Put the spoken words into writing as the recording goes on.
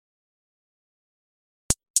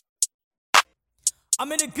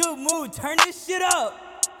I'm in a good mood. Turn this shit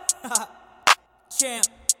up. Champ.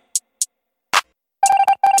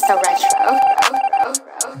 So retro.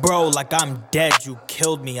 Bro, like I'm dead. You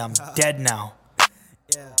killed me. I'm dead now.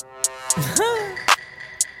 Yeah.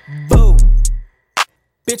 Boo.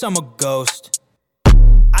 Bitch, I'm a ghost.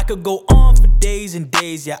 I could go on for days and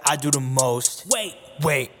days. Yeah, I do the most. Wait.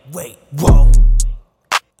 Whoa.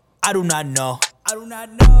 I do not know.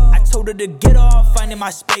 I told her to get off, finding my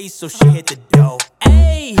space, so she hit the dough.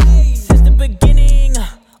 Ayy, since the beginning,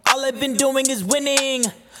 all I've been doing is winning.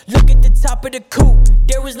 Look at the top of the coupe,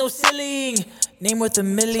 there was no ceiling. Name worth $1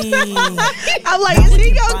 million. I'm like, is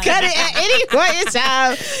he gonna cut it at any point in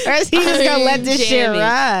time, or is he just gonna let this shit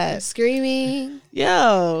ride? Screaming.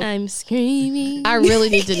 Yo, I'm screaming. I really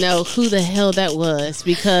need to know who the hell that was,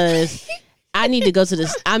 because I need to go to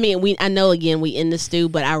this. I mean, I know again we in the stew,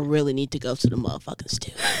 but I really need to go to the motherfucking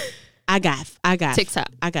stew. I got TikTok.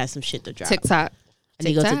 I got some shit to drop. TikTok. I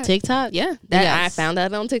need to go to TikTok. Yeah, Yes. I found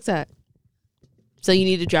out on TikTok. So you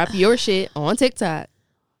need to drop your shit on TikTok.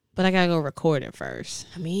 But I gotta go record it first.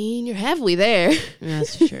 I mean, you're halfway there.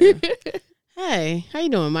 That's true. Hey, how you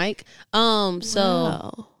doing, Mike? Wow.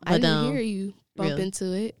 I but, didn't hear you bump really?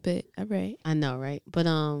 into it, but all right. I know, right? But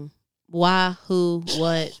why, who,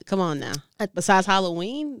 what? Come on now. Besides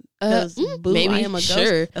Halloween, because boo, maybe, I am a ghost.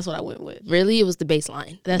 sure. That's what I went with. Really, it was the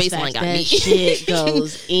baseline. That's The baseline facts. got That me. shit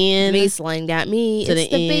goes in. Baseline got me. To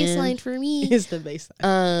It's the the end. baseline for me. It's the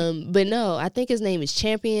baseline. But no, I think his name is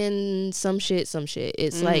Champion some shit.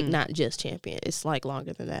 It's like not just Champion. It's like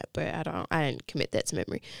longer than that, but I didn't commit that to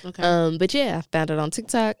memory. Okay. But yeah, I found it on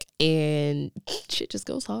TikTok and shit just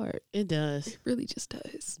goes hard. It does. It really just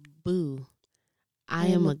does. Boo. I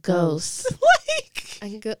am a ghost. I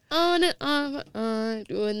can go on and on,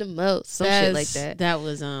 doing the most. Some shit like that. That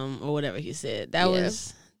was or whatever he said.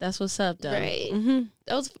 That's what's up though. Right. Mm-hmm.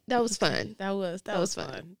 That was fun. That was fun.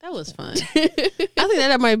 fun. That was fun. I think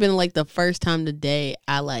that might have been like the first time today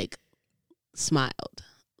I like smiled.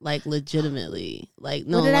 Like legitimately. Like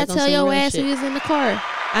no. What did like, I on tell some your real ass shit. when we was in the car?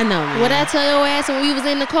 I know, man. What did I tell your ass when we was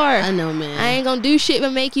in the car? I know, man. I ain't gonna do shit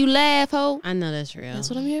but make you laugh, ho. I know that's real. That's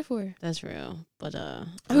what I'm here for. That's real. But I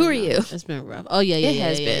Who don't are know. you? It's been rough. Oh yeah, It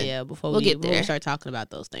has been. Yeah. Before We'll we get there. start talking about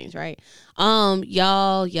those things, right?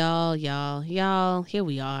 Y'all, here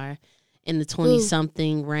we are in the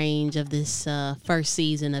 20-something range of this first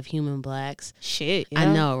season of Human Blacks. Shit. I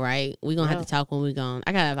know, right? We're gonna have to talk when we're gone.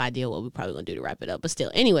 I got an idea what we're probably gonna do to wrap it up. But still,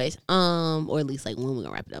 anyways, or at least like when we're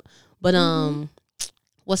gonna wrap it up. But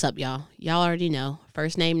what's up, y'all? Y'all already know.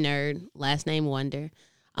 First name nerd, last name wonder.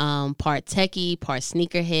 Part techie, part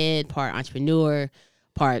sneakerhead, part entrepreneur,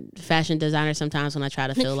 part fashion designer sometimes when I try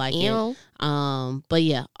to feel like it. But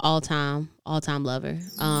yeah, all time lover.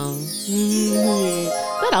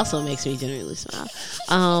 That also makes me genuinely smile.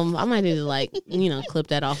 I might need to clip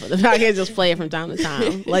that off of the podcast, just play it from time to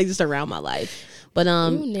time, like just around my life. But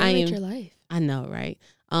narrate your life. I know, right?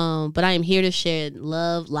 But I am here to share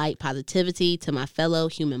love, light, positivity to my fellow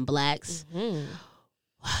human blacks. Mm-hmm.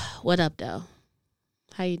 What up, though?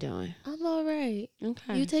 How you doing? I'm all right.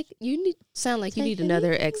 Okay. Sound like you need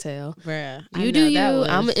another exhale. Bruh. You do you.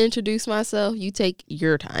 I'm going to introduce myself. You take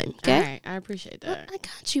your time. Okay? All right. I appreciate that. I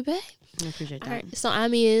got you, babe. I appreciate that. All right. So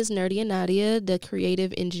I'm Nerdy and Nadia, the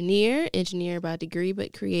creative engineer by degree,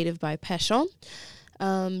 but creative by passion.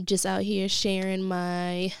 Just out here sharing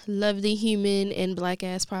my lovely human and black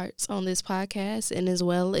ass parts on this podcast, and as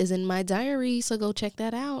well as in my diary. So go check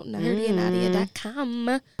that out.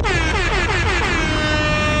 NerdyandNadia.com.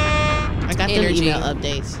 I got Energy. the email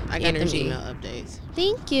updates. Energy.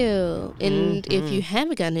 Thank you. And if you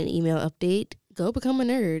haven't gotten an email update, go become a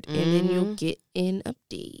nerd, and then you'll get an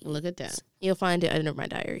update. Look at that. You'll find it under my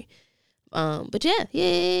diary. But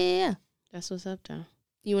yeah. That's what's up, though.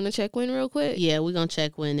 You want to check in real quick? Yeah, we're gonna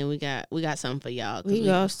check when, and we got something for y'all. We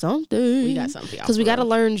got something. We got something for y'all. Because we for got to real.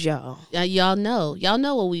 learn y'all. Y'all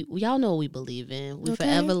know what we believe in. We Okay.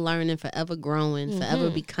 forever learning, forever growing,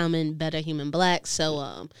 forever becoming better human blacks.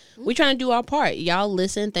 So we trying to do our part. Y'all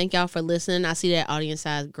listen. Thank y'all for listening. I see that audience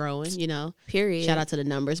size growing. Period. Shout out to the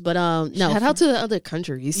numbers. But no, Shout out to the other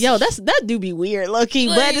countries. Yo, that do be weird, low key,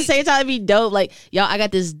 but at the same time, it be dope. Like, y'all, I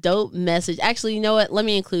got this dope message. Actually, you know what? Let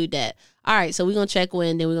me include that. All right, so we're gonna check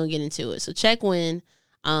when, then we're gonna get into it. So check when.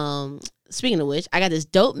 Speaking of which, I got this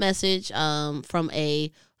dope message from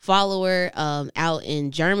a follower out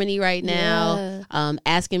in Germany right now,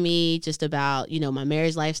 asking me just about my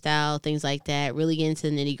marriage lifestyle, things like that. Really getting to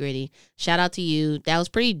the nitty gritty. Shout out to you. That was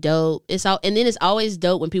pretty dope. And then it's always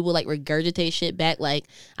dope when people like regurgitate shit back. Like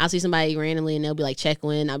I'll see somebody randomly and they'll be like check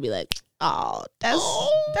when. I'll be like, Oh, that's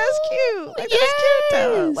cute. Like, that's cute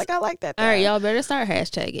though. Like, I like that. All right, y'all better start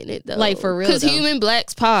hashtagging it though. Like, for real, Because though. Human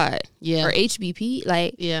Blacks Pod Yeah. or HBP,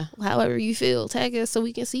 like, Yeah. however you feel, tag us so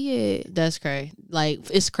we can see it. That's crazy. Like,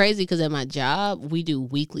 it's crazy because at my job we do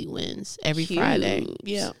weekly wins every Cute. Friday.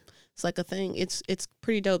 Yeah, it's like a thing. It's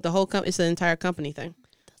pretty dope. The whole it's an entire company thing.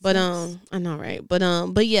 But I know, right?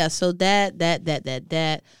 But yeah. So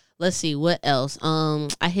that. Let's see what else.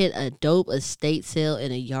 I hit a dope estate sale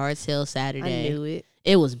and a yard sale Saturday. I knew it.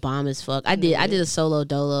 It was bomb as fuck. I did a solo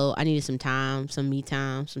dolo. I needed some time, some me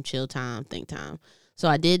time, some chill time, think time. So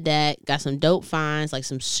I did that. Got some dope finds, like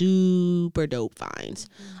some super dope finds.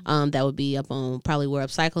 That would be up on probably Wear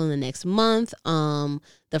Upcycle in the next month.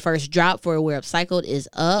 The first drop for Wear Upcycled is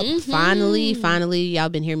up. Finally, y'all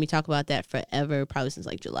been hearing me talk about that forever, probably since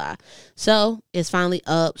like July. So it's finally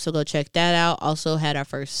up. So go check that out. Also had our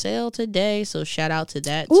first sale today. So shout out to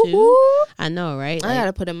that too. I know, right? I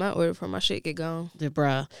gotta put in my order before my shit get gone.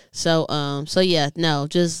 Bruh. So yeah, no,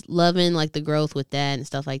 just loving like the growth with that and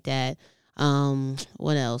stuff like that.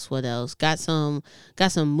 What else? Got some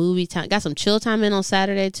movie time, got some chill time in on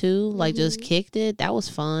Saturday too. Like just kicked it. That was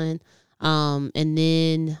fun. And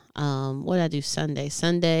then what did I do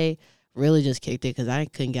Sunday really just kicked it because I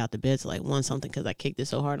couldn't get out the bed to like 1 something because I kicked it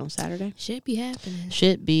so hard on Saturday. Shit be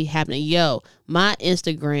happening. Yo, my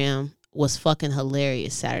Instagram was fucking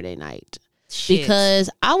hilarious Saturday night. Shit. Because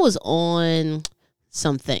I was on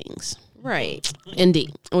some things. Right.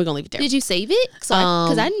 Indeed. We're gonna leave it there. Did you save it?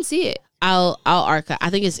 Because I didn't see it. I'll archive.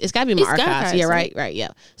 I think it's gotta be my It's got archives. archives, Yeah, right? right, yeah.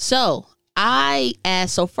 So I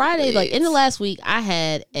asked, so Friday, like in the last week, I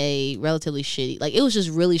had a relatively shitty, like it was just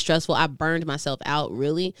really stressful. I burned myself out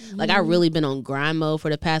really. Like I really been on grind mode for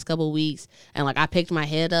the past couple of weeks. And like I picked my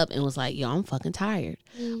head up and was like, yo, I'm fucking tired.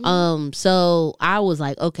 So I was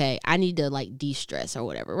like, okay, I need to like de-stress or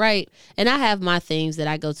whatever, right? And I have my things that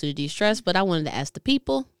I go to de-stress, but I wanted to ask the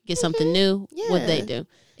people, get something new, what they do.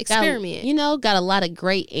 Experiment. Got a lot of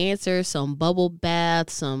great answers, some bubble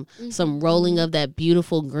baths, some rolling of that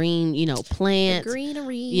beautiful green, plant.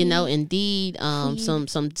 Greenery. Indeed. Some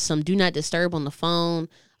do not disturb on the phone.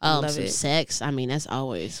 Some Love it. sex. I mean, that's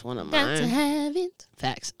always one of Got mine. to have it.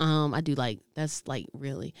 Facts. I do like, that's like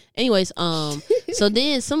really. Anyways, so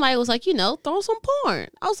then somebody was like, throw some porn.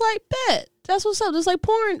 I was like, bet. That's what's up. It's like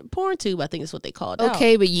porn tube, I think is what they called it.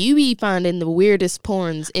 Okay, but you be finding the weirdest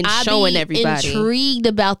porns and showing everybody. Intrigued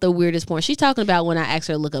about the weirdest porn. She's talking about when I asked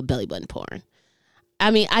her to look up belly button porn. I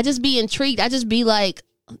mean, I just be intrigued. I just be like,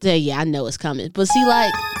 yeah, I know it's coming. But see,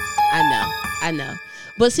 like, I know.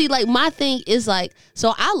 But see, like, my thing is like,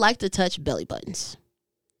 so I like to touch belly buttons.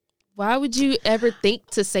 Why would you ever think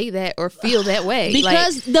to say that or feel that way?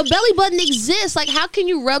 Because the belly button exists. Like, how can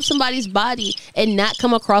you rub somebody's body and not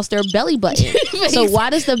come across their belly button? So why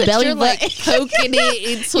does the belly you're button like poking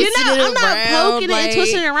it and twisting it around? I'm not poking it like, and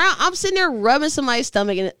twisting it around. I'm sitting there rubbing somebody's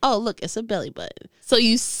stomach and look, it's a belly button. So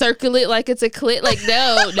you circle it like it's a clit? Like,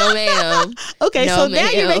 no, ma'am. Okay, No, so now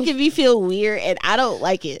you're ma'am. making me feel weird, and I don't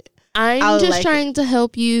like it. I'm I just like trying to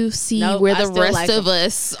help you see Nope, where I the still rest like of 'em.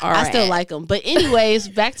 us are. I still at. like them. But anyways,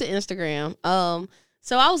 back to Instagram.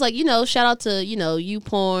 So I was like, shout out to,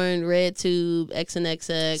 YouPorn, RedTube,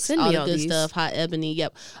 XNXX, Send all me the all good these. stuff, Hot Ebony,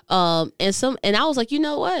 yep. And I was like, you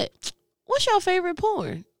know what? What's your favorite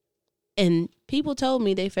porn? And people told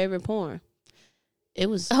me their favorite porn. It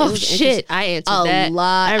was Shit! I answered a that.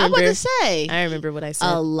 lot. I I'm about remember. to say I remember what I said.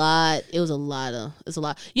 a lot. It's a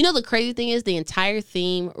lot. The crazy thing is the entire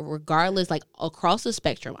theme, regardless, like across the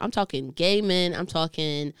spectrum. I'm talking gay men. I'm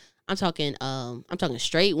talking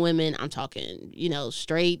straight women. I'm talking,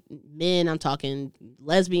 straight men. I'm talking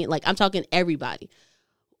lesbian. Like I'm talking everybody.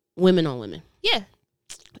 Women on women. Yeah,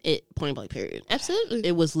 It point blank period. absolutely.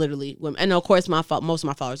 It was literally women, and of course, most of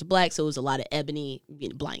my followers are black, so it was a lot of ebony,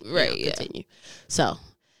 blank. Right, yeah. Continue. So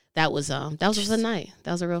that was a fun night.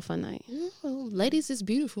 That was a real fun night, Well, ladies is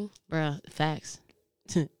beautiful. bruh. Facts,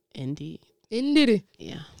 indeed. Indeed.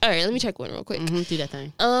 Yeah. All right, let me check one real quick. Do that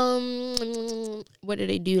thing. What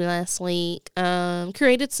did I do last week?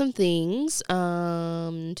 Created some things. Did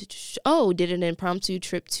an impromptu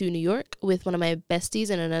trip to New York with one of my besties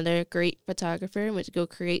and another great photographer. Went to go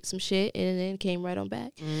create some shit and then came right on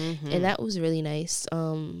back. And that was really nice.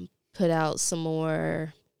 Put out some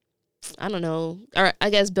more, I don't know, or I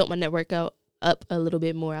guess built my network up a little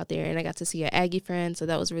bit more out there, and I got to see an Aggie friend, so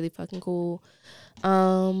that was really fucking cool.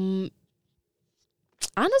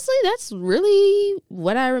 Honestly, that's really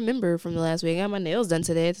what I remember from the last week. I got my nails done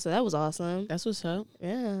today, so that was awesome. That's what's up.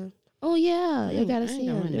 Yeah. Oh yeah, you gotta I see ain't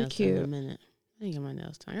got my them. They're nails done in a cute. minute. I ain't got my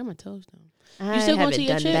nails done. I got my toes done. I You still going haven't to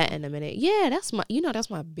your done chick? that in a minute. Yeah, that's my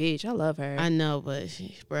bitch. I love her. I know, but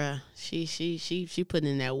she putting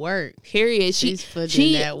in that work. Period. She's putting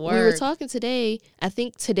in that work. We were talking today. I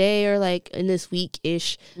think today or like in this week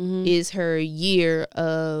ish is her year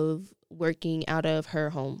of working out of her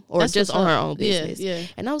home or That's just what's on her up. own business. Yeah.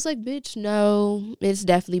 And I was like, bitch, no. It's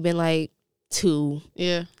definitely been like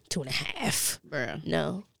 2.5. Bruh.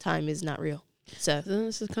 No, time is not real. So Then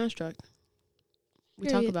this is a construct. We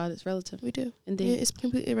talk Period. about it. It's relative. we do. Indeed. Yeah, it's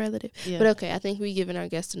completely relative. Yeah. But okay, I think we giving our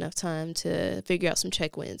guests enough time to figure out some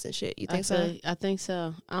check wins and shit. You think so? I think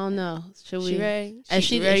so. I don't know. Should we? She ready? If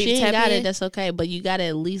she ready to ain't tap got in? it, that's okay. But you gotta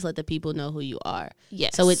at least let the people know who you are.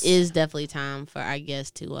 Yes. So it is definitely time for our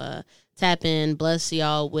guest to tap in. Bless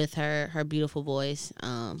y'all with her beautiful voice,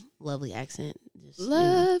 lovely accent. Just, you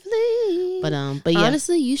know. Lovely. But yeah.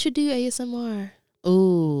 Honestly, you should do ASMR.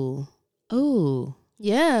 Ooh.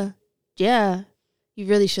 Yeah. Yeah. You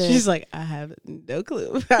really should. She's like, I have no clue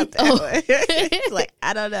about that one. It's like,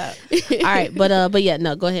 I don't know. All right, but yeah,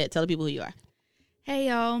 no, go ahead. Tell the people who you are. Hey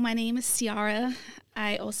y'all, my name is Ciara.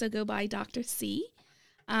 I also go by Dr. C.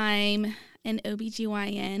 I'm an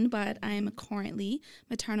OBGYN, but I'm currently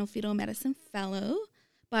maternal fetal medicine fellow,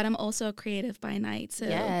 but I'm also a creative by night. So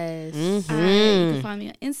yes. you Mm-hmm. can find me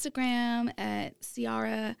on Instagram at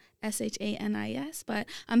Ciara, SHANIS, but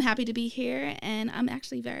I'm happy to be here and I'm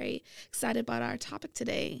actually very excited about our topic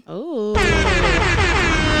today. Oh,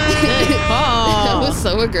 That was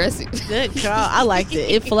so aggressive. good call. I liked it.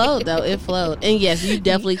 It flowed though. It flowed. And yes, you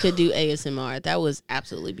definitely could do ASMR. That was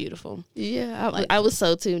absolutely beautiful. Yeah, I was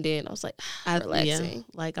so tuned in. I was like, relaxing. Yeah,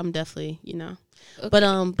 like I'm definitely,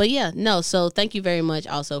 Okay. But yeah, no. So thank you very much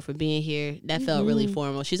also for being here. That felt really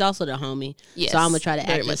formal. She's also the homie, Yes, so I'm gonna try to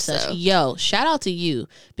very act much as such. so. Yo, shout out to you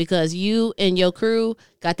because you and your crew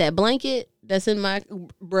got that blanket that's in my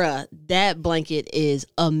bruh. That blanket is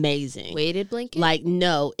amazing. Weighted blanket. Like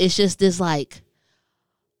no, it's just this like.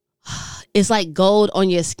 It's like gold on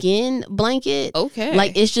your skin blanket. Okay.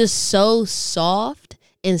 Like it's just so soft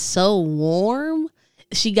and so warm.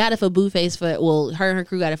 She got it for Blueface her and her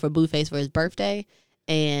crew got it for Blueface for his birthday.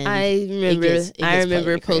 And I remember. it gets I played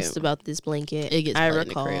remember in the crib. post about this blanket. It gets I played in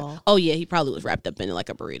the crib. recall. Oh yeah, he probably was wrapped up in it like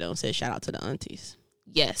a burrito and said shout out to the aunties.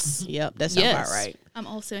 Yes. Yep, that sounds Yes. about right. I'm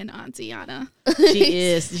also an Auntiana. She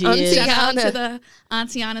is. She Auntie is. Shout out Tiana. to the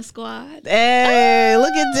Auntiana squad. Hey,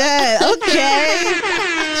 look at that.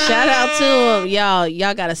 Okay. Shout out to them, y'all.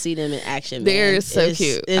 Y'all gotta see them in action. They're man. so It's-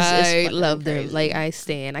 cute. it's I fucking love them. crazy. Like I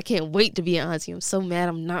stand. I can't wait to be an auntie. I'm so mad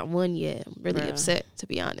I'm not one yet. I'm really Bruh. upset to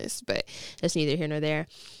be honest. But that's neither here nor there.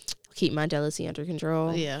 Keep my jealousy under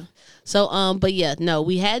control. Yeah. So but yeah, no,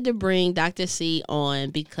 we had to bring Dr. C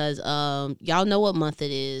on because y'all know what month it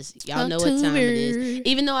is. Y'all know what time it is. October.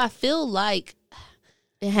 Even though I feel like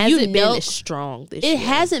It hasn't know- been as strong this it year.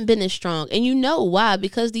 hasn't been as strong. And you know why?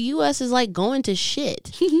 Because the US is like going to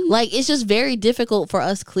shit. Like it's just very difficult for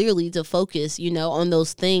us clearly to focus, on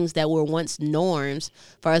those things that were once norms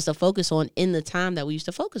for us to focus on in the time that we used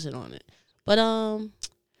to focus it on it. But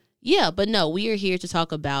yeah, but no, we are here to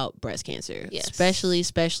talk about breast cancer, Yes.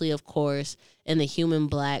 especially of course in the human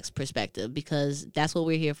blacks perspective, because that's what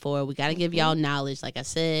we're here for. We got to give y'all knowledge. Like I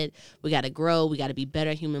said, we got to grow. We got to be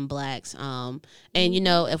better human blacks. And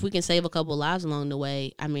if we can save a couple lives along the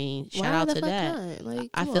way, I mean, shout Why out the to fuck that. not? Like,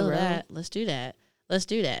 I come feel on, bro. that. Let's do that.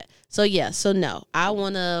 So yeah, so no,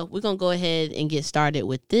 we're gonna go ahead and get started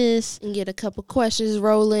with this. And get a couple questions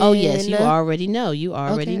rolling. Oh yes, you already know. You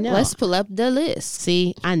already Okay, know. Let's pull up the list.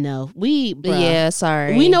 See, I know. Yeah,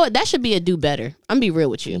 sorry. We know what that should be a do better. I'm be real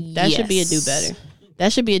with you. That should be a do Yes. better.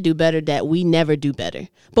 That should be a do better that we never do better.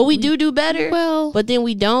 But we do better. Well, But then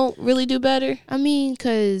we don't really do better. I mean,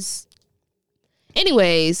 because.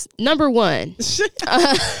 Anyways, number one.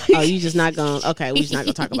 Oh, you just not gonna. Okay, we just not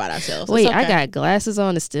gonna talk about ourselves. It's Wait, okay. I got glasses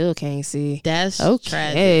on and still can't see. That's tragic.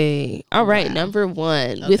 Okay. All right. Wow. Number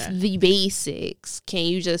one, with Okay. the basics, can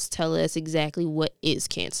you just tell us exactly what is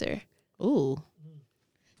cancer? Ooh.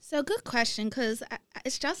 So good question, because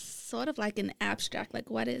it's just sort of like an abstract, like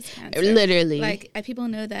what is cancer? Literally. Like people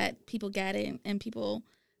know that people get it and people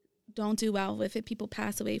don't do well with it. People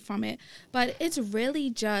pass away from it. But it's really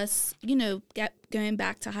just, going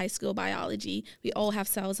back to high school biology, we all have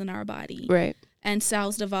cells in our body. Right. And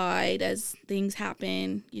cells divide as things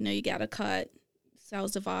happen. You get a cut,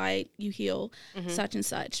 cells divide, you heal, such and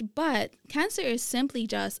such. But cancer is simply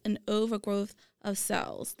just an overgrowth of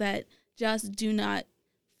cells that just do not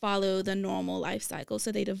follow the normal life cycle.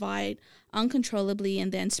 So they divide uncontrollably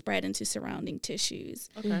and then spread into surrounding tissues.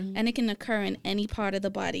 Okay. And it can occur in any part of the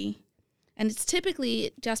body. And it's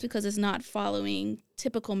typically just because it's not following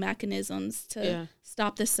typical mechanisms to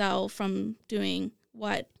stop the cell from doing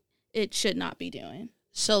what it should not be doing.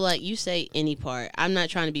 So, like, you say any part. I'm not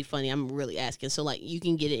trying to be funny. I'm really asking. So, like, you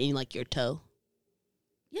can get it in, like, your toe?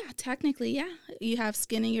 Yeah, technically, yeah. You have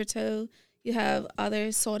skin in your toe. You have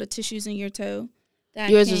other sort of tissues in your toe.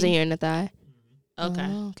 Yours was in here in the thigh. Okay.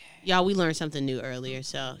 Oh, okay. Y'all, we learned something new earlier,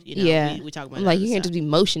 so, you know, Yeah. we talk about Like, that you other can't stuff. just be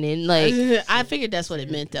motioning. Like, I figured that's what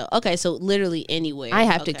it meant, though. Okay, so literally anywhere. I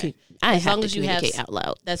have okay. to As long as you have communicate out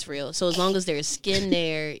loud. That's real. So as long as there's skin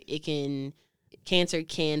there, cancer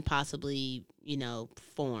can possibly, you know,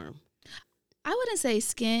 form. I wouldn't say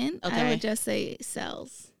skin. I Okay. would just say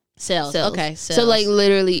cells. Cells. Okay. Cells. So, like,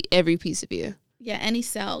 literally every piece of you. Yeah, any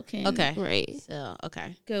cell can Okay. Right. So,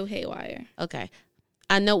 okay. go haywire. Okay.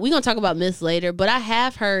 I know we're going to talk about myths later, but I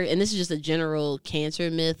have heard, and this is just a general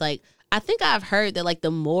cancer myth, like, I think I've heard that, like,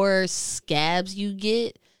 the more scabs you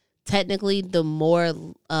get, technically, the more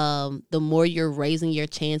you're raising your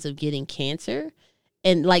chance of getting cancer.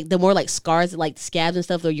 And, like, the more, like, scars, like, scabs and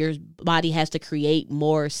stuff, or your body has to create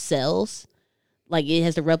more cells. Like, it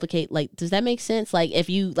has to replicate. Like, does that make sense? Like,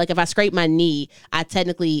 if I scrape my knee, I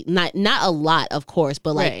technically, not a lot, of course,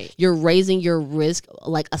 but, like, Right. you're raising your risk,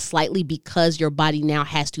 like, a slightly because your body now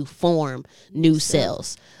has to form new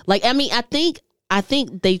cells. Like, I mean, I think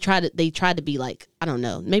they tried to be, like, I don't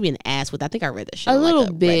know, maybe an ass with, I think I read that shit A on, like,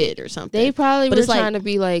 little bit. Reddit or something. They probably But were it's like- trying to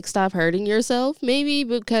be like, stop hurting yourself, maybe,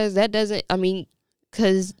 because that doesn't, I mean,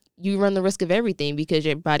 because you run the risk of everything because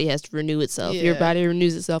your body has to renew itself. Your Yeah. body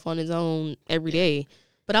renews itself on its own every day.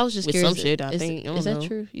 But I was just With curious. some shit, I think. I don't Is that know.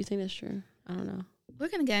 true? You think that's true? I don't know. We're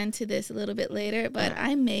going to get into this a little bit later, but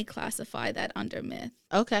I may classify that under myth.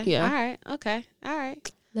 Okay. Yeah. All right. Okay. All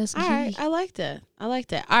right. That's All right, I like that. All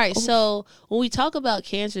right, so when we talk about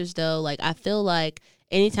cancers, though, like, I feel like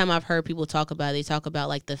anytime I've heard people talk about it, they talk about,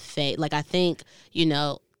 like, the fate. Like, I think, you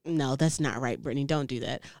know, no, that's not right, Brittany. Don't do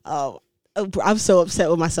that. I'm so upset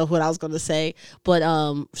with myself what I was going to say. But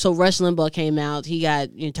so Rush Limbaugh came out. He got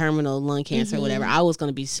terminal lung cancer or whatever. I was going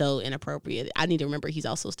to be so inappropriate. I need to remember he's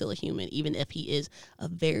also still a human, even if he is a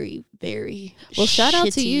very, very shout out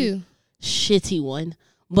to shitty- you. shitty one.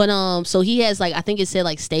 But so he has, like, I think it said,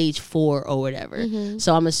 like, stage 4 or whatever.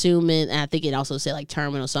 So I'm assuming, and I think it also said, like,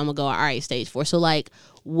 terminal. So I'm gonna go, all right, stage 4. So, like,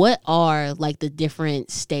 what are, like, the different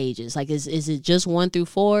stages? Like, is it just 1 through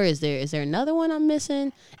 4? Is there another one I'm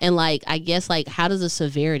missing? And, like, I guess, like, how does the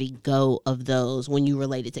severity go of those when you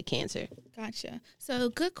relate it to cancer? Gotcha. So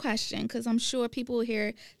good question, because I'm sure people will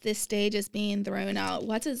hear this stage is being thrown out.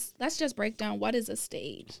 Let's just break down what is a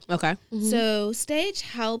stage. Okay. So stage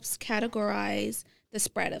helps categorize the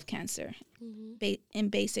spread of cancer in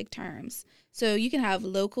basic terms. So you can have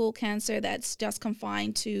local cancer that's just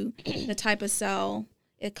confined to the type of cell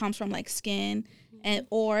it comes from, like skin,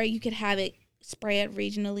 or you could have it spread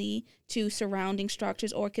regionally to surrounding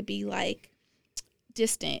structures, or it could be like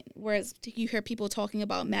distant, whereas you hear people talking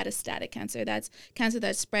about metastatic cancer. That's cancer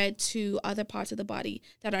that's spread to other parts of the body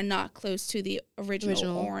that are not close to the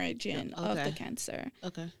original origin of the cancer.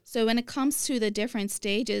 Okay. So when it comes to the different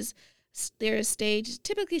stages, there's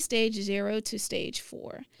typically stage 0 to stage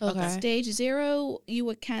 4. Okay. Stage 0 you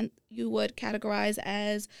would categorize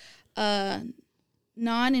as a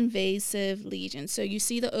non-invasive lesion. So you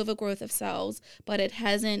see the overgrowth of cells, but it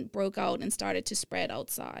hasn't broke out and started to spread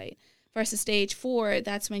outside. Versus stage 4,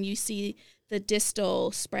 that's when you see the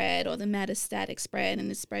distal spread or the metastatic spread,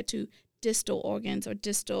 and it's spread to distal organs or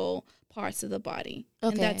distal parts of the body.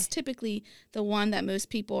 Okay. And that's typically the one that most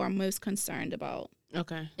people are most concerned about.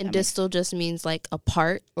 Okay. And distal just means like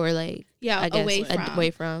apart or like, Yeah, I guess, away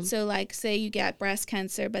from. from. So, like, say you get breast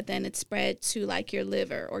cancer, but then it's spread to, like, your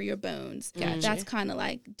liver or your bones. Gotcha. That's kind of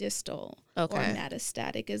like distal or Okay.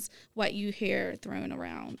 metastatic is what you hear thrown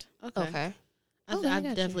around. Okay. I've I got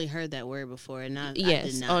you. definitely heard that word before, and I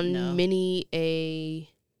Yes, did not on know. many a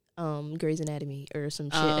Grey's Anatomy or some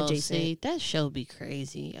shit Oh, adjacent. see, that show be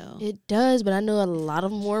crazy, yo. It does, but I know a lot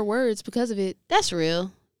of more words because of it. That's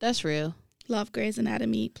real. That's real. Love Grey's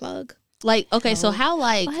Anatomy plug. Like, okay, so how,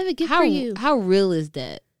 like, I have a gift how for you. how real is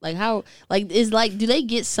that? Like, how, like, is, like, do they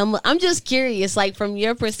get some? I'm just curious, like, from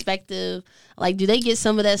your perspective, like, do they get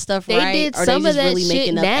some of that stuff They right, did or some they of just that really shit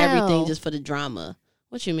making up now. everything just for the drama?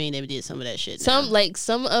 What you mean they did some of that shit? Some now? like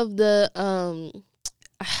some of the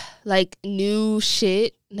like new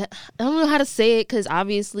shit. I don't know how to say it because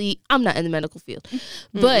obviously I'm not in the medical field,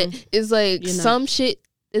 but it's like You're not. some shit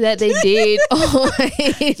that they did on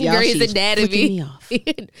Y'all, Grey's she's flicking Anatomy. me off.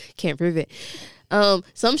 Can't prove it.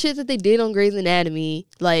 Some shit that they did on Grey's Anatomy,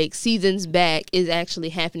 like seasons back, is actually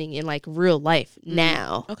happening in like real life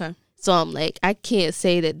now. Okay. So I'm like, I can't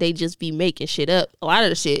say that they just be making shit up. A lot of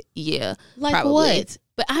the shit, yeah. Like probably. what?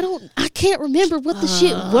 But I can't remember what the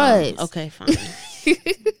shit was. Okay, fine.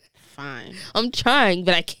 Fine. I'm trying,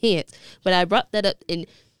 but I can't. But I brought that up, and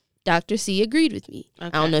Dr. C agreed with me. Okay.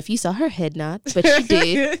 I don't know if you saw her head nod, but she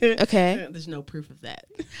did. Okay. There's no proof of that.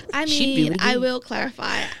 I She'd be mean, with I you. will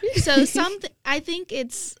clarify. So I think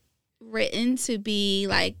it's written to be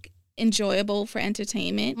like enjoyable for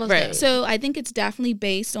entertainment. Right. So I think it's definitely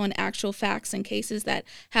based on actual facts and cases that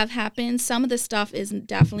have happened. Some of the stuff is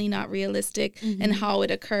definitely not realistic in how it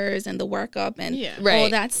occurs and the workup and all Right.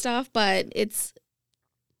 that stuff, but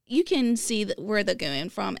you can see where they're going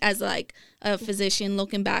from as like a physician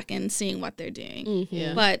looking back and seeing what they're doing. Mm-hmm.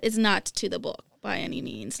 Yeah. But it's not to the book by any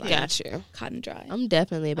means. Like Gotcha. cut and dry. I'm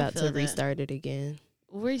definitely about feel to that. restart it again.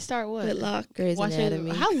 Restart what? Good luck. Grey's Watching.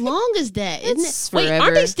 Anatomy. How long is that? Isn't It's it? Wait, aren't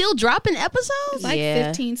forever. they still dropping episodes? Like Yeah.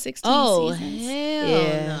 15, 16 Oh seasons. hell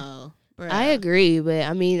Yeah. no! Bruh. I agree, but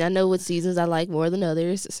I mean, I know what seasons I like more than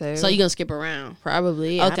others, so So you gonna skip around?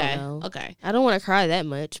 probably. Okay. I don't know. Okay. I don't want to cry that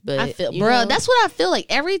much, but I feel, you bro. know. That's what I feel like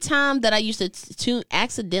every time that I used to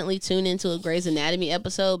accidentally tune into a Grey's Anatomy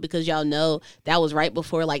episode, because y'all know that was right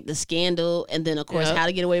before like the scandal, and then of course Yep. How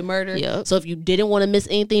to Get Away with Murder. Yep. So if you didn't want to miss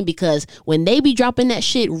anything, because when they be dropping that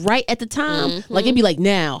shit right at the time, like it'd be like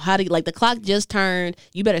now, like the clock just turned,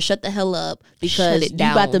 you better shut the hell up because it you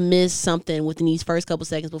about to down. miss something within these first couple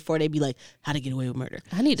seconds before they be like How to Get Away with Murder.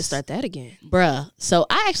 I need to start that again. Bruh. So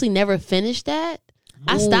I actually never finished that.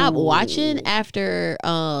 I stopped watching after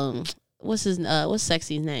what's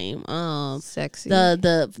Sexy's name? Sexy.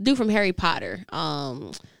 The dude from Harry Potter.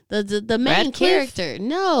 The main Radcliffe? character.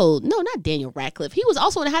 No, not Daniel Radcliffe. He was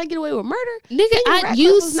also in How to Get Away with Murder. Nigga, Daniel Radcliffe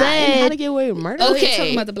you was not in How to said Get Away with Murder. Oh, Okay. you're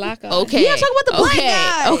talking about the black guy. okay. Yeah, I'm talking about the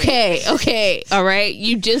black okay, guy. Okay. All right.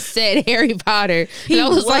 You just said Harry Potter. And I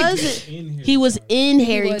was like, he was in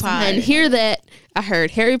Harry was in Potter. and hear that I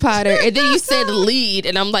heard Harry Potter, and then you said lead,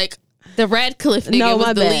 and I'm like, the Radcliffe nigga No, was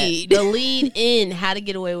my the bad. lead. The lead in How to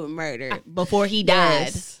Get Away with Murder before he died,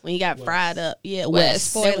 Wes. when he got fried up. Yeah,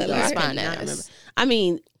 Wes. Wes. There we Spoiler go. alert. I Fine cannot ass. remember. I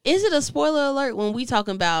mean, is it a spoiler alert when we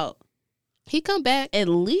talking about He come back at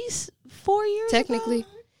least 4 years technically. ago?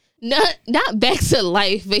 Not back to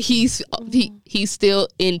life, but he's still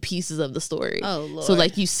in pieces of the story. Oh, Lord. So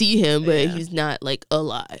like you see him, but Yeah. he's not like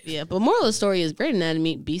alive. Yeah, but moral of the story is Grey's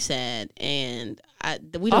Anatomy, be sad, and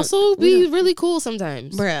we don't Also, we be don't- really cool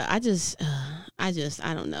sometimes. Bruh,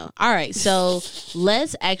 I don't know. All right, so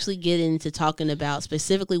let's actually get into talking about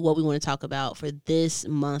specifically what we want to talk about for this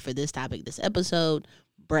month, for this topic, this episode,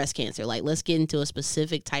 breast cancer. Like, let's get into a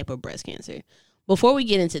specific type of breast cancer. Before we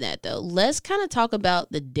get into that, though, let's kind of talk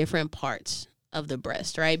about the different parts of the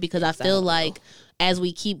breast, right? Because I feel like as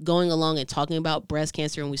we keep going along and talking about breast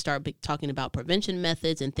cancer and we start talking about prevention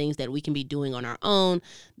methods and things that we can be doing on our own,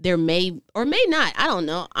 there may or may not, I don't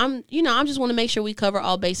know. I'm just want to make sure we cover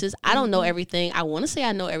all bases. I don't know everything. I want to say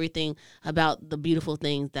I know everything about the beautiful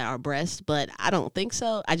things that are breasts, but I don't think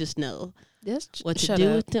so. I just know what to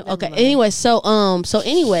do with them. Okay. Anyways, so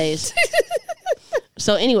anyways,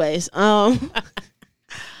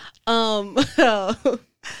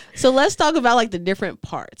 so let's talk about like the different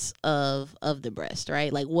parts of the breast,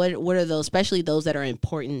 right? Like what are those, especially those that are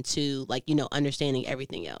important to like, understanding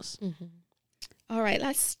everything else. All right,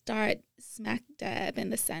 let's start smack dab in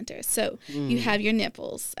the center. So you have your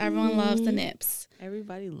nipples. Everyone loves the nips.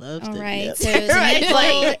 Everybody loves All the right, nips. so the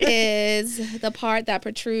nipple is the part that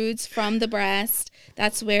protrudes from the breast.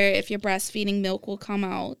 That's where if you're breastfeeding, milk will come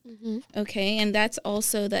out. Okay, and that's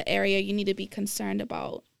also the area you need to be concerned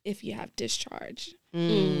about if you have discharge. All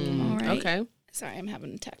right. Okay. Sorry, I'm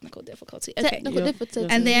having technical difficulty. Okay. Technical difficulties.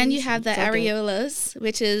 And then you have the It's okay. areolas,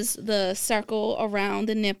 which is the circle around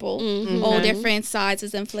the nipple. All different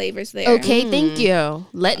sizes and flavors there. Okay, thank you.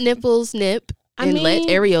 Let nipples nip and let mean,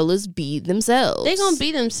 areolas be themselves. They're going to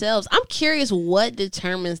be themselves. I'm curious what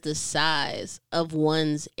determines the size of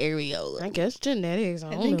one's areola. I guess genetics. I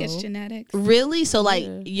I don't think know. it's genetics. Really? So like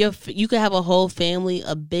you could have a whole family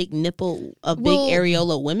of big nipple, of big Well,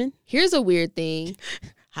 areola women? Here's a weird thing.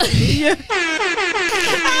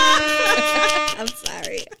 I'm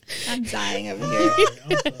sorry. I'm dying over here.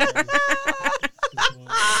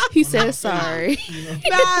 He said sorry. He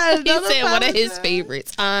said one of his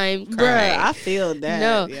favorites. I'm crying. I feel that.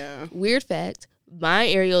 No. Yeah. Weird fact. My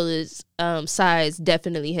areola's size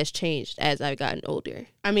definitely has changed as I've gotten older.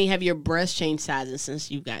 I mean, have your breasts changed sizes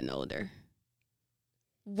since you've gotten older?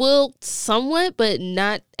 Well, somewhat, but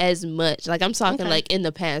not as much. Like I'm talking Okay. like in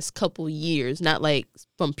the past couple years, not like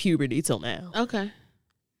from puberty till now. Okay.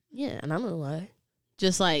 Yeah, and I don't know why.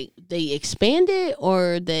 Just like they expanded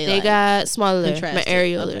or they They like, got smaller. My contrasted.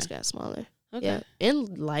 areolas Okay. got smaller. Okay. Yeah,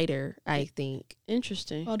 and lighter, I think.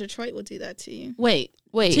 Interesting. Well, Detroit will do that to you. Wait,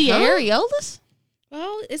 Wait, to your huh? areolas?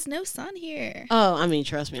 Well, it's no sun here. Oh, I mean,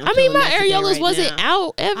 trust me. I'm I mean, feeling my that today areolas right wasn't now.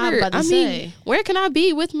 out ever. I'm about to I say. mean, where can I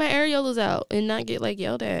be with my areolas out and not get like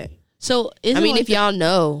yelled at? So, I mean, if y'all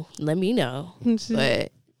know, let me know.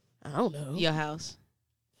 But I don't know. your house,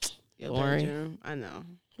 your Boring. bedroom, I know.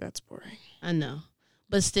 That's boring. I know.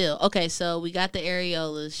 But still, okay, so we got the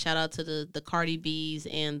areolas. Shout out to the Cardi B's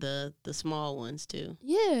and the small ones too.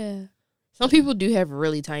 Yeah. Some people do have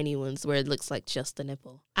really tiny ones where it looks like just the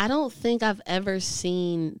nipple. I don't think I've ever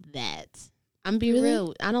seen that. I'm being Really?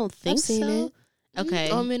 real. I don't think I've seen so. it. Okay.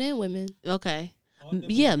 All men and women. Okay.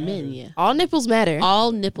 Yeah, men, yeah. All nipples matter.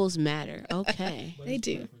 All nipples matter. Okay. They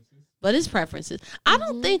do. But it's preferences. I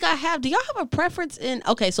don't think I have. Do y'all have a preference in?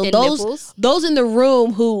 Okay, so In those nipples? those in the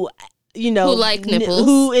room who, you know, Who like nipples.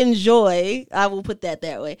 who enjoy. I will put that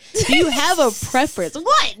way. Do you have a preference?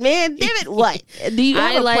 What, man? Damn it! What do you?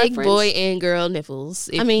 Have I a like preference? boy and girl nipples.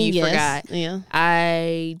 If I mean, you yes. forgot. Yeah.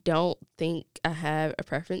 I don't think I have a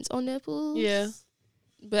preference on nipples. Yeah.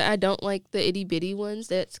 But I don't like the itty bitty ones.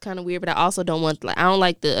 That's kind of weird. But I also don't want I don't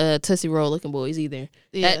like the Tootsie Roll looking boys either.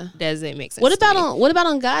 Yeah. That doesn't make sense. What to about me.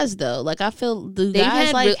 on guys though? Like I feel do They've guys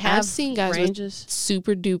had like real- have I've seen guys with ranges?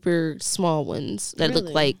 super duper small ones that Really?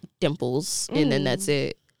 look like dimples, and then that's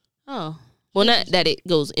it. Oh, Well, not that it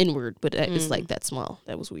goes inward, but that it's like that small.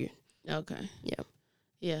 That was weird. okay. Yeah.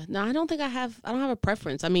 Yeah. No, I don't think I don't have a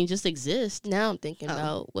preference. I mean, just exist. Now I'm thinking Oh.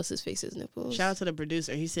 about what's his face's nipples. Shout out to the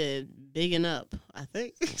producer. He said big and up, I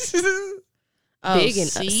think. Big and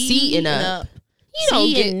up. C and up. You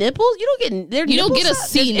don't get nipples. You don't get their You don't nipple get a size?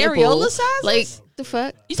 C There's nipple. areola size. Like the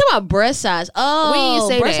fuck? You talking about breast size? Oh, We didn't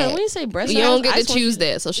say breast that. size. We didn't say breast You size. don't get I to just want choose you-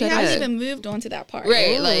 that. So shut We haven't up. even moved on to that part.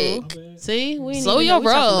 Right, Ooh. like See, we didn't slow even your know we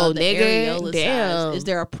talking roll, about the nigga. areola Damn. size. Is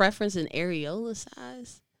there a preference in areola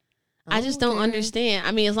size? I just don't Okay. understand.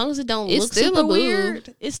 I mean, as long as it don't It's look still super a boob.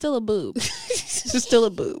 weird, it's still a boob. It's still a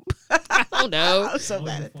boob. I don't know. I'm so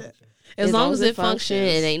bad at that. As long as it functions,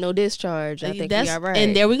 it ain't no discharge. I think we all right.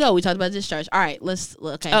 And there we go. We talked about discharge. All right,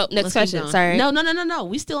 okay. Oh, next let's keep question. going. Sorry. No.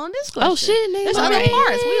 We still on this question. Oh shit, nigga. There's other Okay.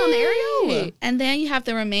 parts. We on the areola. And then you have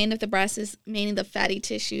the remainder of the breasts, meaning the fatty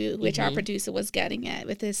tissue, which our producer was getting at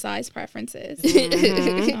with his size preferences. All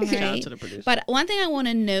Shout out right. to the producer. But one thing I want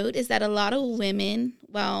to note is that a lot of women,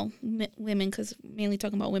 well, women, because mainly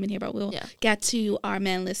talking about women here, but we'll Yeah. get to our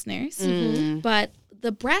men listeners. Mm. But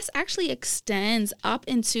the breast actually extends up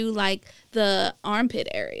into like the armpit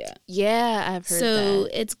area. Yeah, I've heard So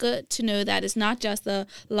that. it's good to know that it's not just the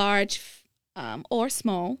large or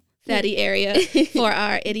small fatty area for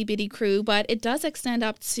our itty bitty crew, but it does extend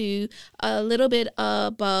up to a little bit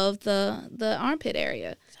above the armpit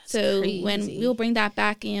area. So when crazy. we'll bring that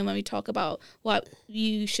back in when we talk about what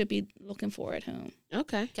you should be looking for at home.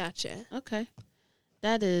 Okay. Gotcha. Okay.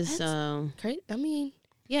 That is. Great. I mean,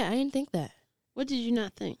 yeah, I didn't think that. What did you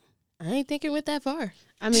not think? I ain't think it went that far.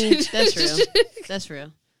 I mean, that's real. That's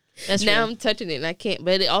real. That's Now real. I'm touching it and I can't,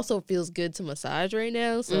 but it also feels good to massage right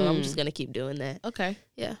now, so I'm just gonna keep doing that. Okay.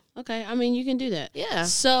 Yeah. Okay. I mean, you can do that. Yeah.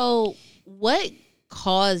 So, what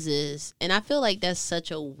causes? And I feel like that's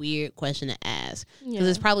such a weird question to ask because Yeah.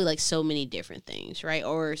 there's probably like so many different things, right?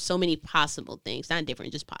 Or so many possible things. Not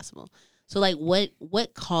different, just possible. So, like,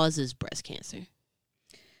 what causes breast cancer?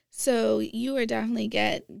 So you are definitely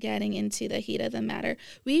getting into the heat of the matter.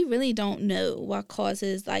 We really don't know what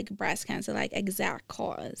causes like breast cancer, like exact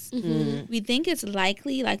cause. We think it's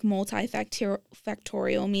likely like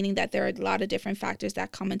multifactorial, meaning that there are a lot of different factors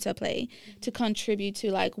that come into play to contribute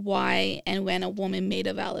to like why and when a woman may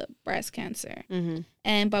develop breast cancer.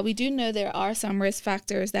 But we do know there are some risk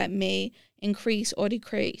factors that may increase or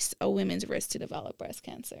decrease a woman's risk to develop breast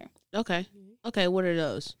cancer. Okay. Okay. What are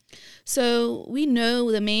those? So we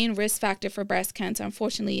know the main risk factor for breast cancer,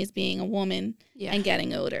 unfortunately, is being a woman and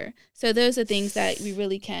getting older. So those are things that we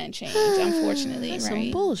really can change, unfortunately, That's right?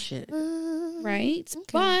 some bullshit. Right?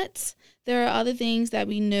 But there are other things that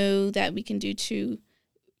we know that we can do to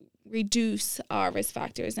reduce our risk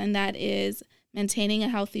factors, and that is maintaining a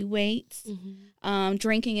healthy weight,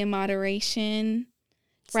 drinking in moderation,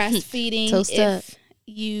 breastfeeding Toast if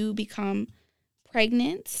you become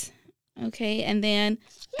pregnant, okay, and then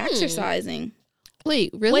exercising.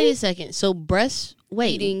 Wait, really? Wait a second. So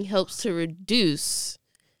Eating helps to reduce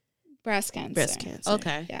Breast cancer. breast cancer.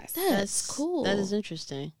 Okay. Yes. That's cool. That is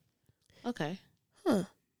interesting. Okay. Huh.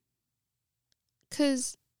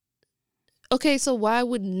 Cause, okay, so why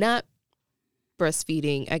would not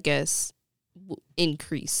breastfeeding, I guess,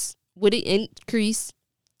 increase? Would it increase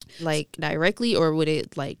like directly, or would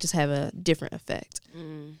it like just have a different effect?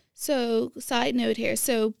 So, side note here.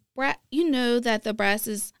 So, you know that the breast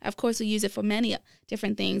is, of course, we use it for many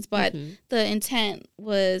different things, but the intent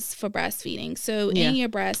was for breastfeeding. So in your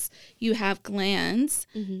breast, you have glands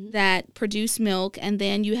that produce milk, and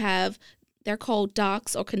then you have, they're called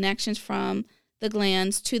ducts or connections from the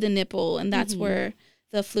glands to the nipple, and that's where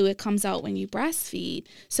the fluid comes out when you breastfeed.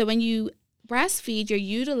 So when you breastfeed, you're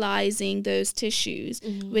utilizing those tissues,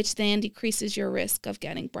 which then decreases your risk of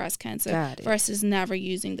getting breast cancer versus never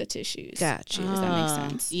using the tissues. Gotcha. Does that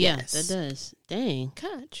make sense? Yeah, Yes. that does. Dang.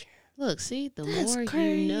 Gotcha. Look, see, the That's more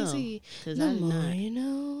crazy. you know. Because The more you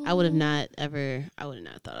know. I would have not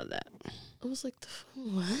thought of that. I was like,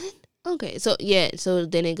 what? Okay, so so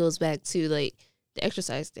then it goes back to like the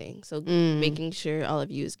exercise thing. So making sure all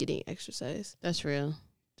of you is getting exercise. That's real.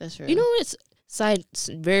 That's real. You know what's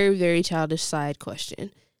very, very childish side question.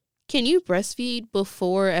 Can you breastfeed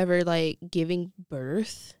before ever like giving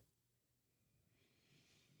birth?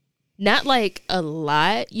 Not like a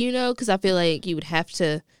lot, you know, because I feel like you would have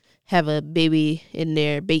to have a baby in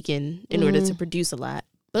there baking in order to produce a lot.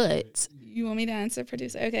 But You want me to answer,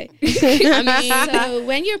 producer? Okay. I mean, So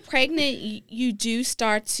when you're pregnant, you do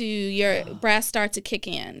start to, your breasts start to kick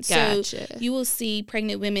in. Gotcha. So you will see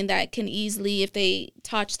pregnant women that can easily, if they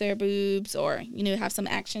touch their boobs or, have some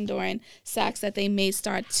action during sex, that they may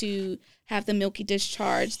start to have the milky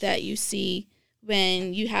discharge that you see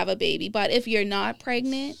when you have a baby. But if you're not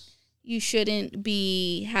pregnant, you shouldn't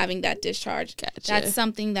be having that discharge. Gotcha. That's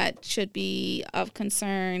something that should be of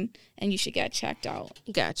concern, and you should get checked out.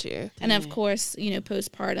 got you. And of course,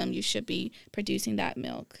 postpartum, you should be producing that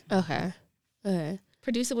milk. Okay.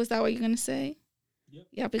 Producer, was that what you're gonna say?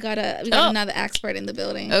 Yep. We got another expert in the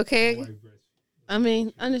building. Okay. I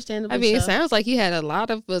mean, understandable. I mean, it so. sounds like you had a lot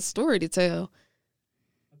of a story to tell.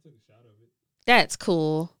 That's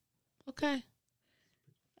cool. Okay.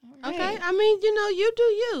 All Okay. right. I mean, you do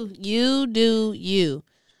you. You do you.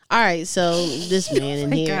 All right. So this man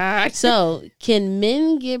in here. God. So can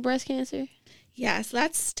men get breast cancer? Yes,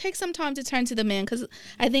 let's take some time to turn to the men, because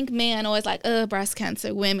I think men always like, breast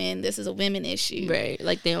cancer, women, this is a women issue. Right.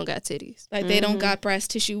 Like they don't got titties. Like they don't got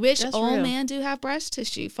breast tissue, which That's all real. men do have breast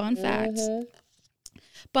tissue. Fun fact.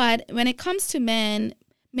 But when it comes to men,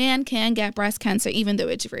 man can get breast cancer even though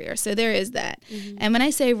it's rare. So there is that. And when I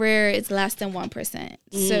say rare, it's less than 1%.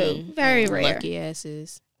 So very rare. Lucky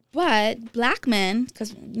asses. But black men,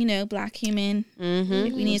 because, black human,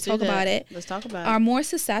 we need to talk about it, Let's talk about are more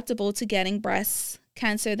susceptible to getting breast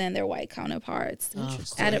cancer than their white counterparts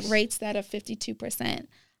at rates that are 52%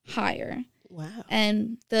 higher. Wow.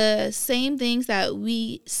 And the same things that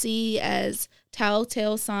we see as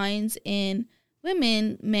telltale signs in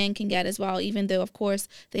women, men can get as well, even though, of course,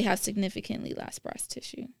 they have significantly less breast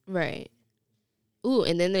tissue. Right. Ooh,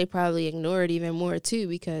 and then they probably ignore it even more too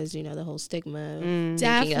because the whole stigma of thinking that's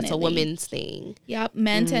a Definitely. woman's thing. Yep,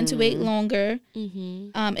 men tend to wait longer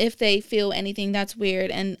Mm-hmm. if they feel anything that's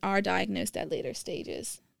weird and are diagnosed at later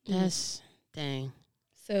stages. That's dang.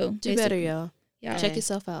 So Do better, y'all. Yeah. Check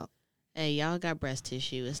yourself out. Hey, y'all got breast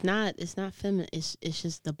tissue. It's not feminine. It's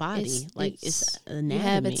just the body. It's anatomy. You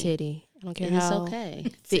have a titty. I don't care And it's how okay.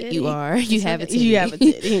 fit you are. You have a titty. You have a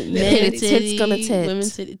titty. Men Tits titty, gonna tit.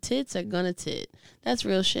 Women's titty. Tits are gonna tit. That's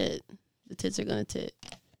real shit. The tits are gonna tit.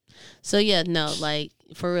 So yeah, no, like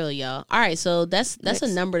for real, y'all. All right, so that's Next.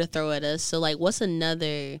 a number to throw at us. So like, what's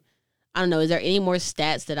another? I don't know. Is there any more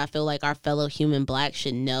stats that I feel like our fellow human black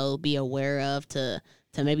should know, be aware of, to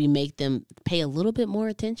maybe make them pay a little bit more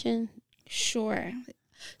attention? Sure.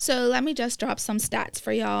 So let me just drop some stats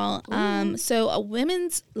for y'all. So a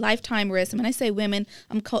women's lifetime risk, and when I say women,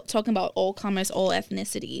 I'm talking about all comers, all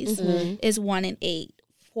ethnicities, is 1 in 8.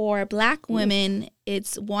 For black women,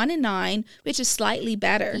 it's 1 in 9, which is slightly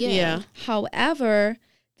better. Yeah. However,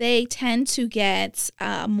 they tend to get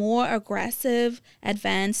more aggressive,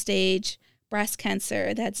 advanced stage breast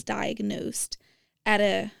cancer that's diagnosed at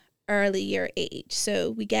a earlier age.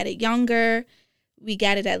 So we get it younger. We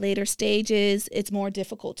get it at later stages. It's more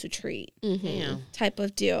difficult to treat Damn. type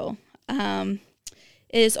of deal. It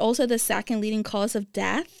is also the second leading cause of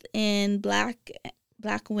death in black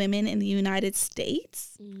women in the United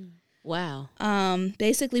States. Wow.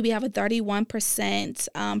 Basically, we have a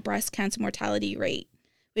 31% breast cancer mortality rate,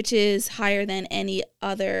 which is higher than any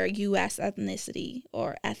other U.S. ethnicity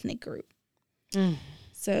or ethnic group.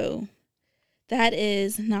 So that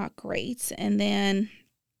is not great. And then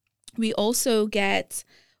we also get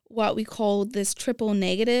what we call this triple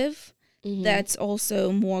negative. That's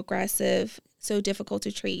also more aggressive, so difficult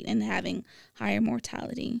to treat and having higher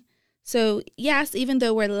mortality. So yes, even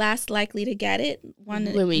though we're less likely to get it,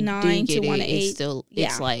 1 When we in do 9 get to 1 in it, 8. it's still Yeah.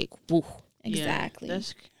 it's like woo. Exactly. Yeah,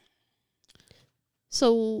 that's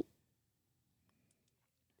So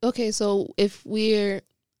Okay, so if we're,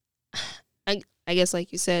 I guess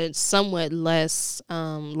like you said, somewhat less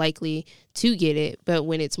likely to get it, but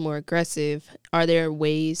when it's more aggressive, are there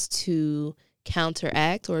ways to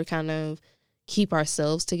counteract or kind of keep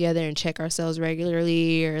ourselves together and check ourselves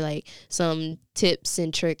regularly, or like some tips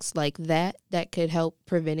and tricks like that could help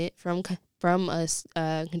prevent it from us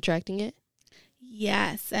contracting it?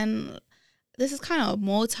 Yes, and this is kind of a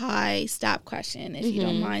multi-step question, if you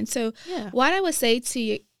don't mind. So, Yeah. what I would say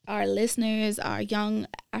to our listeners, our young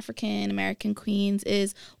African American queens,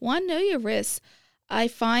 is one, know your risks. I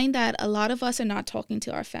find that a lot of us are not talking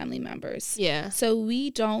to our family members. Yeah. So we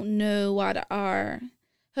don't know what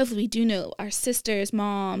hopefully we do know our sisters,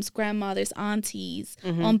 moms, grandmothers, aunties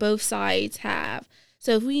on both sides have.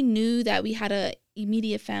 So if we knew that we had a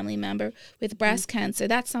immediate family member with breast cancer,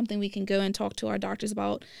 that's something we can go and talk to our doctors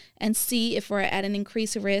about and see if we're at an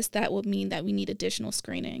increased risk. That would mean that we need additional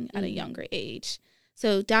screening at a younger age.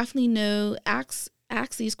 So definitely ask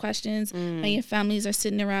these questions when your families are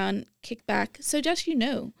sitting around, kick back. So just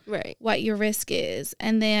Right. what your risk is.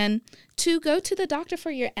 And then 2, go to the doctor for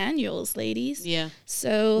your annuals, ladies. Yeah.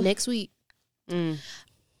 So Next week.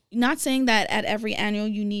 not saying that at every annual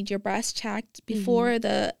you need your breast checked.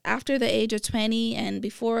 After the age of 20 and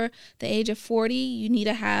before the age of 40, you need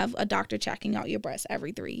to have a doctor checking out your breast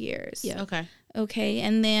every 3 years. Yeah. Okay. Okay,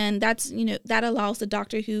 and then that allows the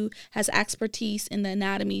doctor who has expertise in the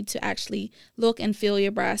anatomy to actually look and feel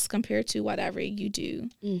your breast compared to whatever you do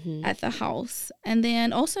at the house. And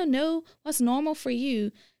then also know what's normal for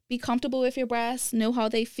you. Be comfortable with your breasts, know how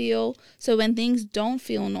they feel. So when things don't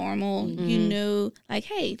feel normal, you know, like,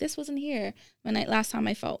 hey, this wasn't here when last time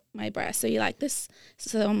I felt my breast. So you're like, this,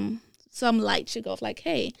 some light should go off, like,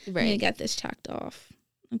 hey, I need to get this checked off.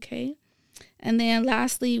 Okay. And then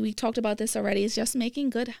lastly, we talked about this already, is just making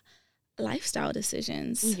good lifestyle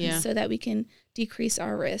decisions so that we can decrease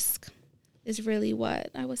our risk is really what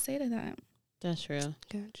I would say to that. That's real.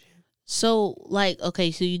 Gotcha. So, like,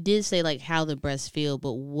 okay, so you did say, like, how the breasts feel,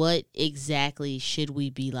 but what exactly should we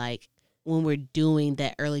be, like, when we're doing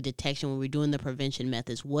that early detection, when we're doing the prevention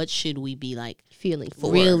methods? What should we be, like, Feeling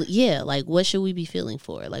for. really? Yeah, like, what should we be feeling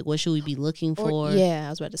for? Like, what should we be looking for? Yeah, I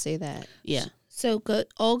was about to say that. Yeah. So good,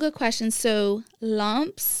 all good questions. So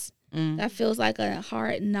lumps, that feels like a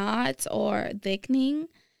hard knot or thickening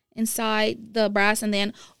inside the breast, and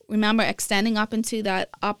then remember extending up into that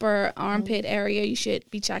upper armpit area, you should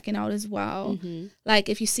be checking out as well. Like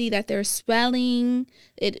if you see that there's swelling,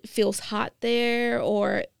 it feels hot there,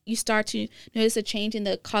 or you start to notice a change in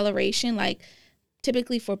the coloration, like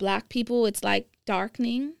typically for Black people, it's like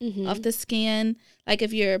darkening of the skin. Like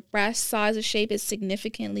if your breast size or shape is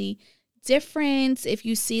significantly different, if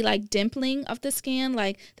you see like dimpling of the skin,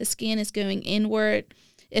 like the skin is going inward,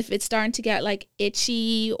 if it's starting to get like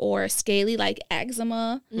itchy or scaly, like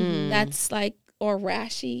eczema, that's like, or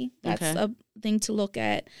rashy, that's a thing to look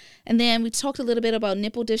at. And then we talked a little bit about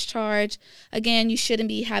nipple discharge. Again, you shouldn't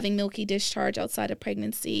be having milky discharge outside of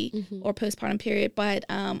pregnancy or postpartum period, but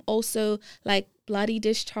also like bloody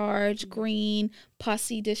discharge, green,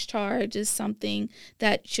 pussy discharge is something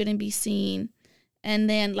that shouldn't be seen. And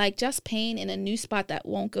then like just pain in a new spot that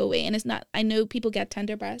won't go away. And it's not, I know people get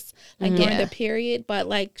tender breasts like during their period, but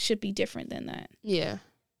like should be different than that. Yeah.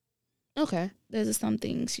 Okay. Those are some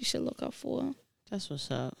things you should look out for. That's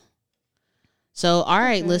what's up. So, all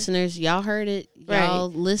right, listeners, y'all heard it.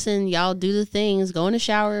 Y'all listen. Y'all do the things. Go in the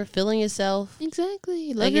shower, feeling yourself. Exactly.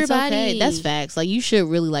 Love Like, your it's body. okay. That's facts. Like, you should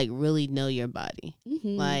really know your body.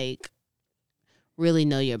 Like, really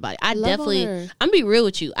know your body. I'm gonna be real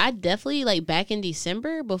with you. I definitely, like, back in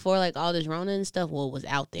December, before, like, all this Rona and stuff, was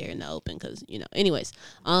out there in the open, because, anyways,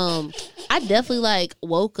 I definitely, like,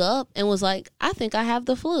 woke up and was like, I think I have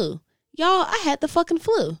the flu. Y'all, I had the fucking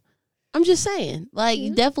flu. I'm just saying,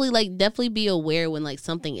 like, definitely be aware when, like,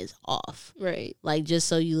 something is off. Right. Like, just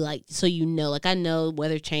so you know, like, I know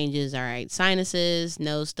weather changes, all right, sinuses,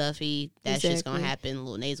 nose stuffy, that's just gonna happen, a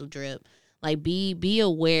little nasal drip. Like, be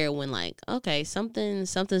aware when, like, okay,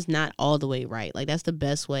 something's not all the way right. Like, that's the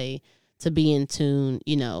best way to be in tune,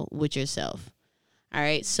 with yourself. All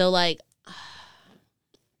right, so, like,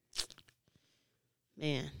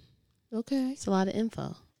 man, Okay. it's a lot of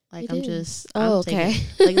info. Like, It I'm is. just, Oh, I'm taking-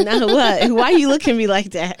 okay. like, now what? Why you look at me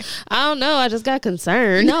like that? I don't know. I just got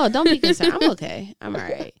concerned. No, don't be concerned. I'm okay. I'm all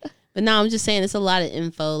right. But no, I'm just saying it's a lot of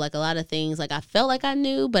info, like a lot of things. Like, I felt like I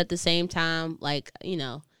knew, but at the same time, like,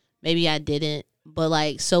 maybe I didn't. But,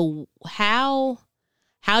 like, so how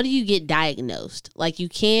do you get diagnosed? Like, you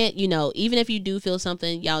can't, even if you do feel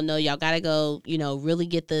something, y'all know y'all got to go, really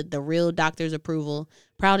get the real doctor's approval.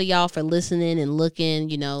 Proud of y'all for listening and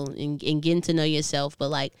looking, and getting to know yourself. But,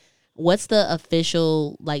 like, what's the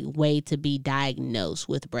official like way to be diagnosed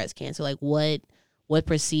with breast cancer? Like what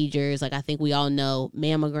procedures? Like I think we all know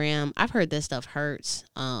mammogram. I've heard that stuff hurts.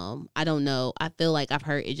 I don't know. I feel like I've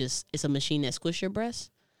heard it's a machine that squishes your breast.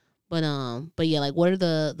 But yeah, like what are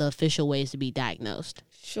the official ways to be diagnosed?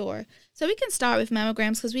 Sure. So we can start with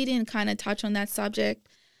mammograms because we didn't kind of touch on that subject.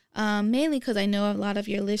 Mainly because I know a lot of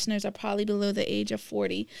your listeners are probably below the age of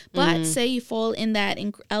 40. But say you fall in that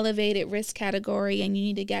elevated risk category and you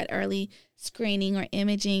need to get early screening or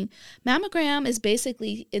imaging. Mammogram is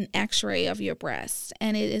basically an x-ray of your breast,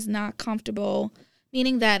 and it is not comfortable,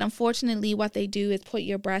 meaning that unfortunately what they do is put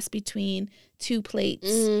your breast between two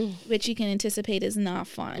plates, which you can anticipate is not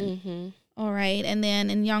fun. All right. And then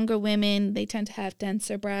in younger women, they tend to have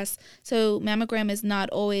denser breasts. So mammogram is not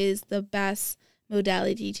always the best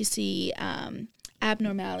modality to see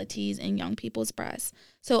abnormalities in young people's breasts.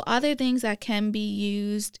 So other things that can be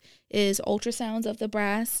used is ultrasounds of the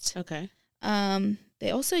breast. Okay. They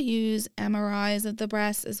also use MRIs of the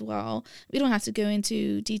breast as well. We don't have to go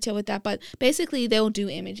into detail with that, but basically they'll do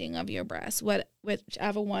imaging of your breast,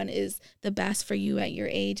 whichever one is the best for you at your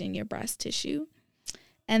age and your breast tissue.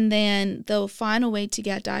 And then the final way to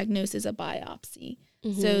get diagnosed is a biopsy.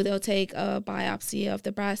 So they'll take a biopsy of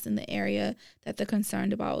the breast in the area that they're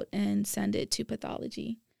concerned about and send it to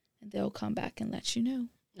pathology. And they'll come back and let you know.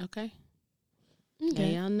 Okay.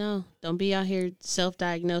 Yeah, y'all know. Don't be out here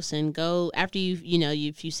self-diagnosing. Go after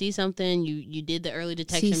if you see something, you did the early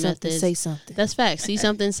detection methods. Say something. That's facts. See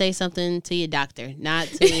something, say something to your doctor. Not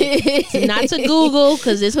to Google,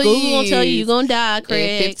 because this Google will tell you you're going to die,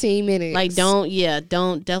 Craig. In 15 minutes. Like,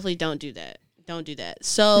 definitely don't do that. Don't do that.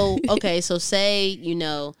 So, okay, so say,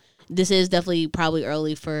 this is definitely probably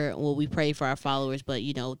early for what we pray for our followers, but,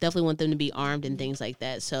 definitely want them to be armed and things like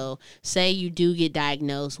that. So say you do get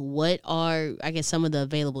diagnosed, what are, I guess, some of the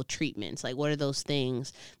available treatments? Like, what are those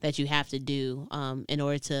things that you have to do in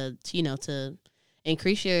order to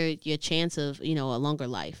increase your chance of, a longer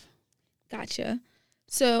life? Gotcha.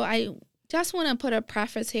 So I just want to put a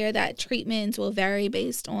preface here that treatments will vary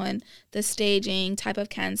based on the staging, type of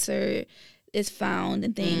cancer is found,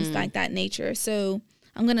 and things like that nature. So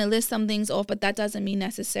I'm going to list some things off, but that doesn't mean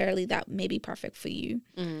necessarily that may be perfect for you.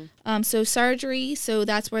 So surgery, so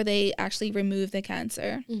that's where they actually remove the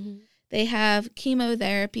cancer. They have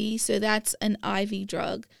chemotherapy, so that's an IV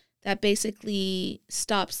drug that basically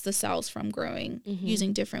stops the cells from growing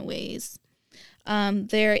using different ways.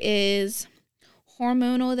 There is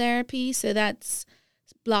hormonal therapy, so that's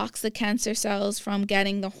blocks the cancer cells from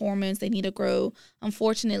getting the hormones they need to grow.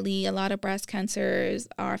 Unfortunately, a lot of breast cancers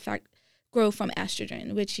are grow from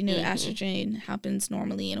estrogen, which estrogen happens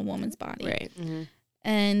normally in a woman's body. Right.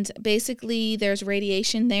 And basically there's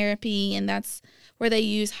radiation therapy, and that's where they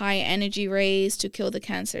use high energy rays to kill the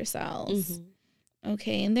cancer cells.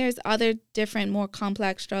 Okay, and there's other different more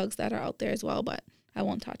complex drugs that are out there as well, but I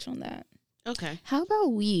won't touch on that. Okay. How about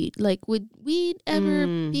weed? Like, would weed ever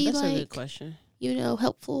be that's a good like, question.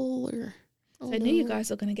 Helpful or? So I knew you guys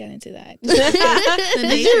were going to get into that.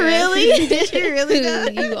 Did you really? Did you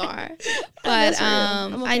really? You are.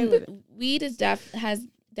 But weed has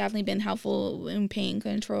definitely been helpful in pain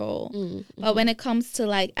control. But when it comes to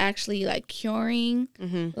like actually like curing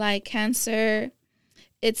like cancer,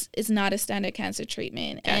 it's not a standard cancer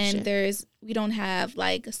treatment. Gotcha. And we don't have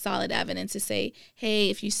like solid evidence to say, hey,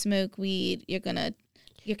 if you smoke weed, your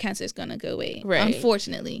cancer is gonna go away. Right.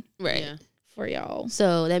 Unfortunately. Right. Yeah. For y'all.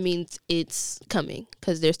 So that means it's coming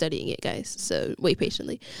because they're studying it, guys. So wait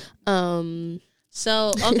patiently.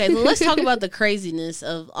 So, okay, let's talk about the craziness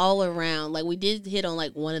of all around. Like, we did hit on,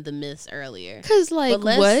 like, one of the myths earlier. Because, like,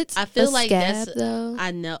 what? I feel a like scab, that's... though?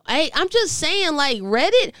 I know. Hey, I'm just saying, like,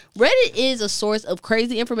 Reddit is a source of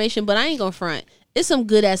crazy information, but I ain't gonna front. It's some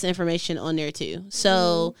good-ass information on there, too.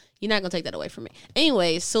 So, you're not gonna take that away from me.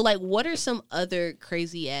 Anyways, so, like, what are some other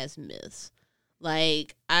crazy-ass myths?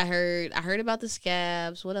 Like, I heard about the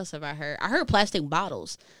scabs. What else have I heard? I heard plastic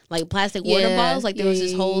bottles, like plastic water bottles. Like, there was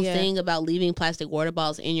this whole thing about leaving plastic water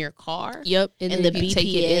bottles in your car. Yep. And the BPA.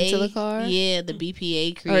 Take it into the car. Yeah, the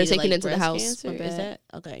BPA created, or take like, it into the breast house. cancer. My bad. Is that?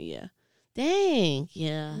 Okay, yeah. Dang,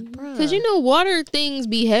 yeah. Because, water things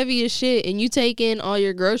be heavy as shit, and you take in all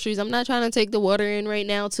your groceries. I'm not trying to take the water in right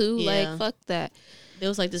now, too. Yeah. Like, fuck that. There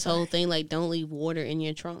was, like, this whole thing, like, don't leave water in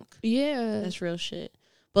your trunk. Yeah. That's real shit.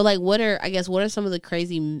 But, like, what are some of the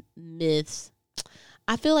crazy myths?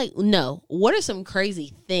 I feel like, what are some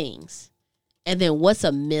crazy things? And then what's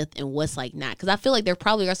a myth and what's, like, not? Because I feel like there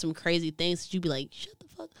probably are some crazy things that you'd be like, shut the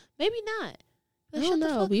fuck. Maybe not. I don't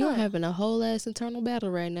know. We are having a whole ass internal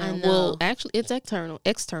battle right now. I know. Well, actually, it's external.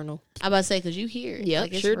 I about to say because you hear it. Yep,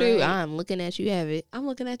 Like, it's sure do. right. I'm looking at you. Have it. I'm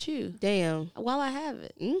looking at you Damn. while I have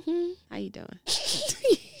it. Mm-hmm. How you doing?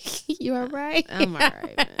 You all right? I'm all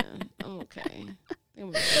right, man. I'm okay.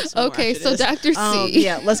 I'm gonna drink some more Okay, after so this. Dr. C.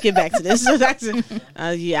 Yeah, let's get back to this.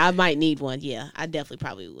 So yeah, I might need one. Yeah, I definitely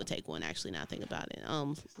probably would take one. Actually, now I think about it.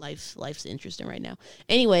 Life's interesting right now.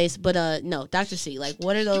 Anyways, but no, Dr. C. Like,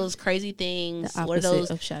 what are those crazy things? The What are those?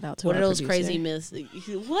 of shout out to What are our those producer. crazy myths?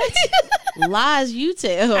 What lies you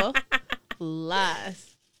tell? Lies.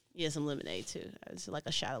 Yeah, some lemonade too. It's like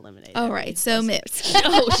a shot of lemonade. All right, so myths.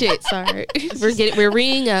 Oh shit! Sorry, we're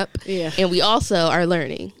reading up, Yeah. and we also are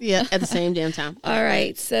learning. Yeah, at the same damn time. All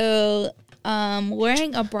right, so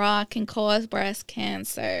wearing a bra can cause breast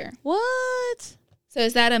cancer. What? So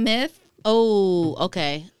is that a myth? Oh,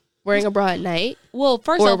 okay. Wearing a bra at night, Well,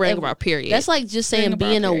 first or off, wearing a bra. Period. that's like just saying Wearing a bra,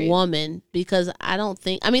 being a period. woman, because I don't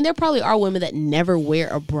think, I mean, there probably are women that never wear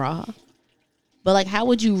a bra, but like, how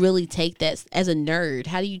would you really take that as a nerd?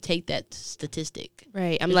 How do you take that statistic?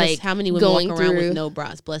 right. I'm Because like how many women going walk around through. with no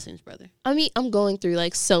bras? Blessings, brother. I mean, I'm going through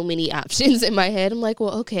like so many options in my head. I'm like,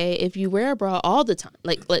 well, okay, if you wear a bra all the time,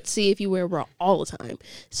 like let's see if you wear a bra all the time.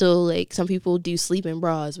 So like some people do sleep in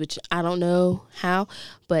bras, which I don't know how,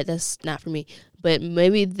 but that's not for me. But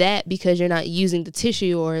maybe that because you're not using the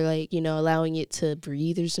tissue or like, you know, allowing it to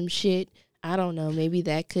breathe or some shit. I don't know. Maybe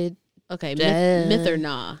that could. Okay, Duh. myth or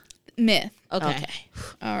nah? Myth. Okay.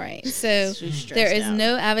 All right, so Too stressed there is out.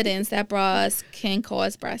 no evidence that bras can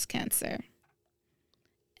cause breast cancer.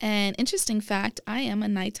 And interesting fact, I am a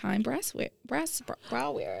nighttime bra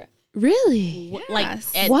wearer. Really? Like,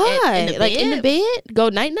 Yes. Why? in the Like in the bed? bed? Go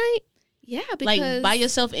night night? Yeah, because Like by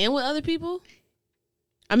yourself and with other people?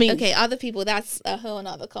 I mean, okay, other people, that's a whole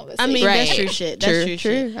nother conversation. I mean, that's Right. true shit. That's true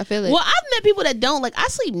shit. I feel it. Well, I've met people that don't. Like, I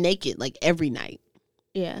sleep naked like every night.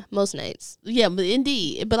 Yeah, most nights. Yeah, but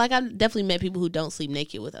indeed. But like, I definitely met people who don't sleep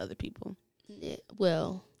naked with other people. Yeah,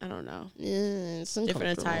 well, I don't know. it's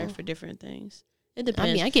Different attire uncomfortable. for different things. It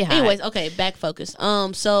depends. I mean, I get hot. Anyways, okay, back focus.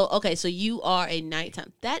 So you are a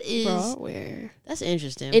nighttime. That is bra wear. that's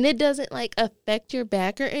interesting. And it doesn't like affect your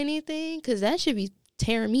back or anything, because that should be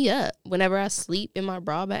tearing me up whenever I sleep in my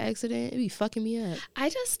bra by accident. It be fucking me up. I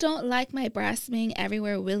just don't like my breasts being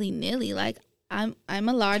everywhere willy nilly. Like I'm a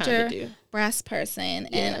Kinda larger do. breast person,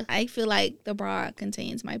 Yeah. and I feel like the bra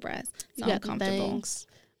contains my breast. It's You got the uncomfortable. things.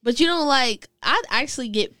 But you don't like. I actually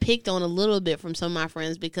get picked on a little bit from some of my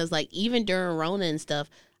friends because like even during Rona and stuff,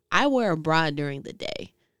 I wear a bra during the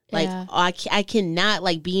day. Like Yeah. I cannot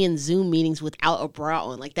like be in Zoom meetings without a bra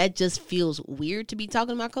on. Like that just feels weird to be talking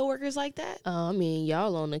to my coworkers like that. I mean,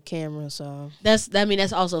 y'all on the camera, so That's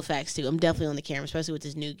also facts too. I'm definitely on the camera, especially with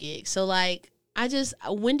this new gig. So like I just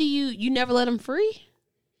when do you never let them free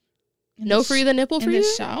no free the nipple in for the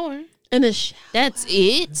you. shower. in the shower? That's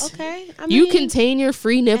it. Okay, I You mean, contain your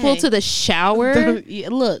free nipple hey. to the shower. Yeah,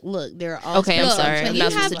 look, they're all Okay, I'm Look, sorry. when I'm you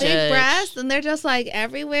not have supposed big to judge. breasts and they're just like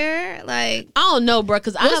everywhere, like I don't know, bro,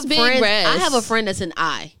 because I What's have big friends. I breasts? have a friend that's an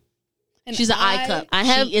I. She's an I cup. I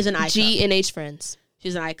have she is an I G cup. and H friends.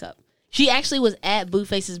 She's an I cup. She actually was at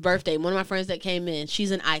Blueface's birthday. One of my friends that came in,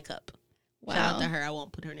 she's an I cup. Shout out to her. I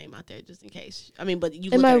won't put her name out there just in case. I mean, but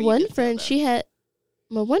you. And look at my her, you one can tell, friend, though. she had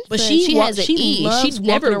my one But friend. She wa- has an she E. loves She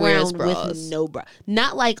never walking wears around bras. with no bra.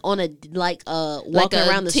 Not like on a Like walking a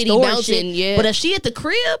around the titty store and bouncing, shit. yeah. But if she at the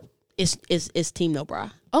crib, it's team no bra.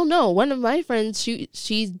 Oh no, one of my friends,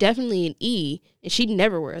 she's definitely an E, and she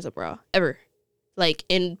never wears a bra ever, like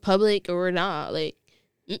in public or not, like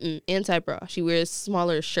anti bra. She wears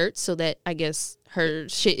smaller shirts so that I guess her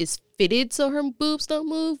shit is fitted so her boobs don't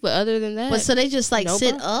move. But other than that, But so they just like no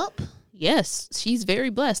sit bra? up. yes, she's very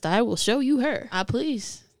blessed. I will show you her. I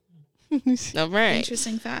please. All right.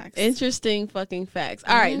 interesting facts. Interesting fucking facts.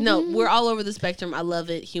 All right, no, we're all over the spectrum. I love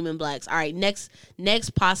it. Human blacks. All right, next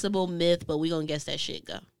possible myth, but we gonna guess that shit.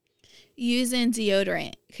 Go. Using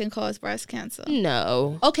deodorant can cause breast cancer.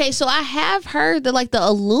 No. Okay, so I have heard that like the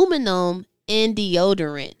aluminum in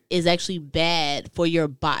deodorant is actually bad for your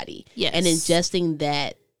body. Yes. And ingesting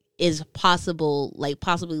that is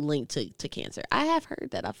possibly linked to cancer. I have heard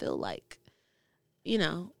that. I feel like, you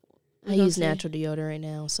know. I use natural deodorant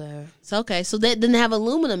now, so So okay, so that didn't have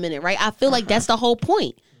aluminum in it, right? I feel like that's the whole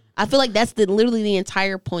point. I feel like that's literally the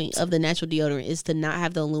entire point of the natural deodorant is to not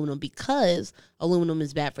have the aluminum because aluminum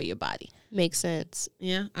is bad for your body. makes sense.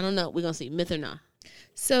 Yeah, I don't know. We're gonna see myth or not.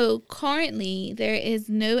 So currently, there is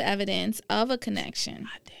no evidence of a connection.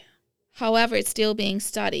 However, it's still being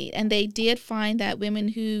studied, and they did find that women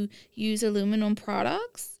who use aluminum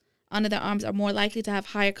products under their arms are more likely to have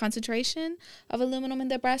higher concentration of aluminum in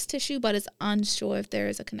their breast tissue, but it's unsure if there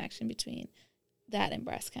is a connection between that in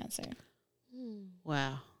breast cancer.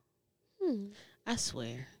 Wow. I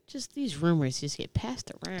swear, just these rumors just get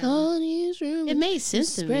passed around. All these rumors It made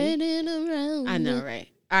sense to me. spreading around. I know, right?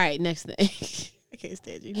 All right, next thing. I can't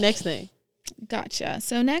stand you. Next thing. Gotcha.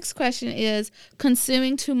 So next question is,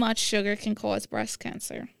 consuming too much sugar can cause breast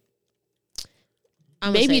cancer.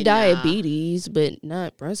 I'm gonna Maybe say nah. diabetes, but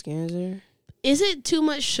not breast cancer. Is it too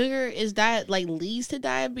much sugar? Is that like leads to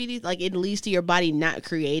diabetes? Like it leads to your body not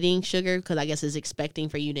creating sugar because I guess it's expecting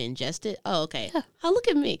for you to ingest it. Oh, okay. Oh, look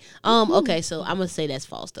at me. Okay, so I'm gonna say that's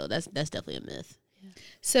false though. That's definitely a myth.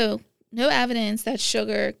 So no evidence that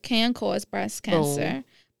sugar can cause breast cancer.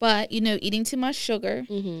 But, eating too much sugar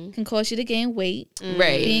can cause you to gain weight.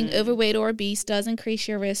 Right. Being overweight or obese does increase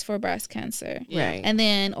your risk for breast cancer. Yeah. Right. And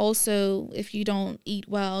then also, if you don't eat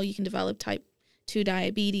well, you can develop type 2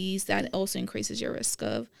 diabetes. That also increases your risk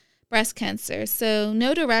of breast cancer. So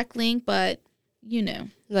no direct link, but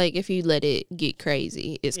Like if you let it get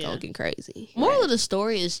crazy, it's Yeah. gonna get crazy. Moral of the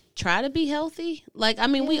story is try to be healthy. Like, I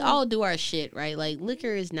mean, we all do our shit, right? Like,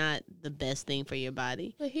 liquor is not the best thing for your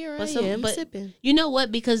body. But here But I some- am but- sipping. You know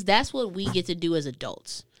what? Because that's what we get to do as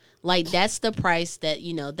adults. Like, that's the price that,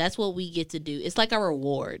 that's what we get to do. It's like a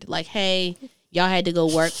reward. Like, hey, y'all had to go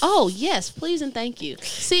work. Oh, yes, please and thank you.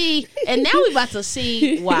 See, and now we about to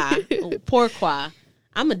see why. Pourquoi.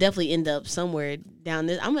 I'm going to definitely end up somewhere down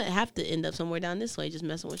this. I'm going to have to end up somewhere down this way just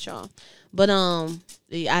messing with y'all. But,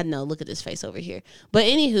 I know, look at this face over here. But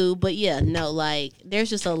like, there's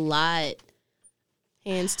just a lot.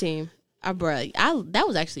 Hands team. That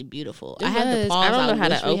was actually beautiful. It I had was. the pause. I don't know how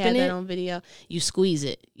to wish we had open that it. on video. You squeeze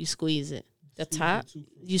it. The top.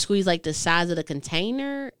 You squeeze like the size of the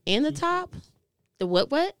container and the top. The what?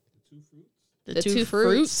 The two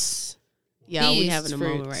fruits. Yeah, we These having a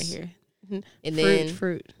moment right fruits. here. And then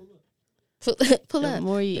Fruit. pull The up.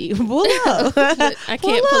 more you eat, pull up. I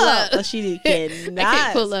can't pull up. Oh, she cannot. I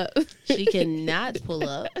can't pull up. She cannot pull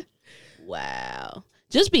up. Wow.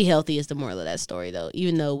 Just be healthy is the moral of that story, though.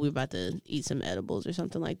 Even though we're about to eat some edibles or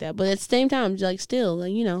something like that, but at the same time, like still,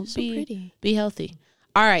 like, So pretty. be healthy.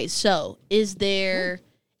 All right. So, is there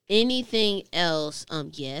anything else?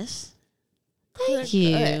 Yes. Thank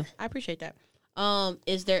you. Good. I appreciate that.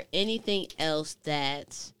 Is there anything else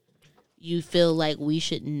that you feel like we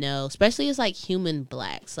should know, especially as like human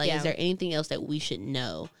blacks? Like, Yeah. is there anything else that we should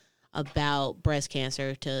know about breast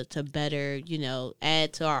cancer to better,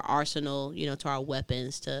 add to our arsenal, to our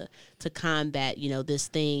weapons to combat, this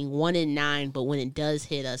thing 1 in 9, but when it does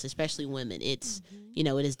hit us, especially women, it's, it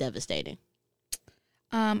is devastating.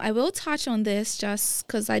 I will touch on this just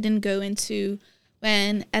because I didn't go into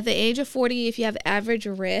when at the age of 40, if you have average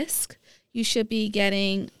risk, you should be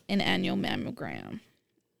getting an annual mammogram.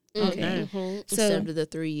 Okay. Instead of the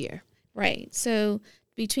 3-year. Right. So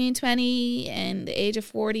between 20 and the age of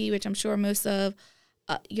 40, which I'm sure most of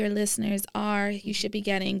your listeners are, you should be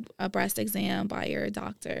getting a breast exam by your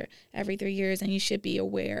doctor every 3 years, and you should be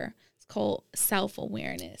aware. It's called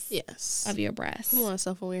self-awareness Yes. of your breast. Come on,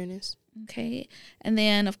 self-awareness. Okay. And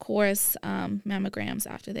then, of course, mammograms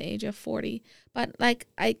after the age of 40. But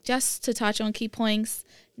just to touch on key points,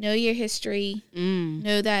 know your history.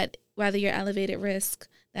 Know that whether you're elevated risk,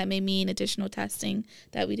 that may mean additional testing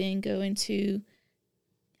that we didn't go into.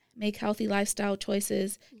 Make healthy lifestyle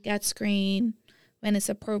choices, get screened when it's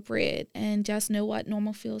appropriate, and just know what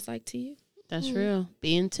normal feels like to you. That's real.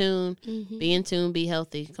 Be in tune. Be in tune. Be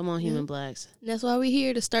healthy. Come on, human blacks. And that's why we're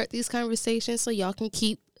here to start these conversations so y'all can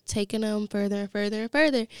keep taking them further and further and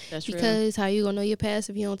further. That's real. Because how you gonna know your past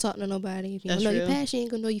if you don't talk to nobody? If you That's don't know your real. past, you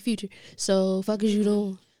ain't gonna know your future. So fuck is you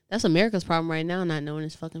doing? That's America's problem right now, not knowing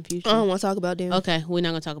its fucking future. I don't want to talk about them. Okay, we're not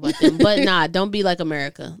gonna talk about them, but don't be like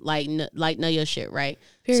America. Like know your shit, right?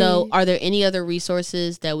 So, Period. are there any other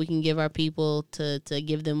resources that we can give our people to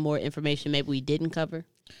give them more information maybe we didn't cover?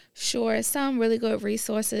 Sure. Some really good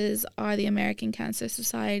resources are the American Cancer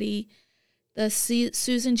Society, the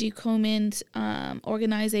Susan G. Komen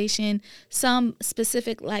organization. Some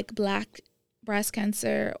specific Black breast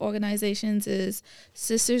cancer organizations is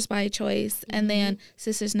Sisters by Choice, and then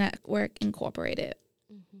Sisters Network Incorporated.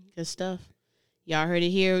 Good stuff. Y'all heard it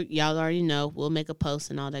here. Y'all already know. We'll make a post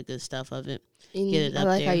and all that good stuff of it. And Get it I up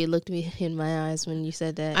like how there. you looked me in my eyes when you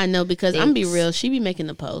said that. I know, because I'm be Thanks. real. She be making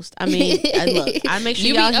the post. I mean, look, I make sure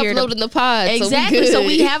you y'all be hear uploading the pod. exactly. So So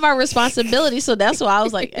we have our responsibility. So that's why I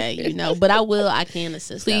was like, hey, but I can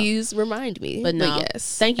assist. though. Please remind me. But no,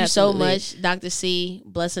 yes, thank you so absolutely. much, Dr. C,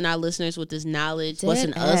 blessing our listeners with this knowledge,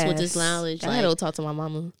 blessing us with this Deadass. knowledge. I had to talk to my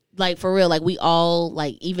mama. Like for real, like we all,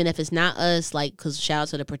 like even if it's not us, like because shout out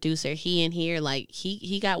to the producer, he in here, like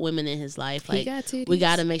he got women in his life. He Like got titties. we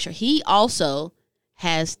got to make sure he also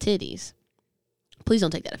has titties. Please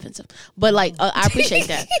don't take that offensive. But like, I appreciate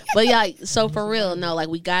that. But yeah, so for real, no, like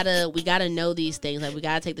we gotta know these things. Like we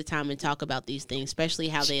gotta take the time and talk about these things, especially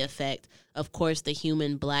how they affect, of course, the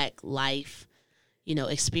human Black life,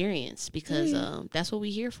 experience, because that's what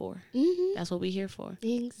we're here for. Mm-hmm. That's what we're here for.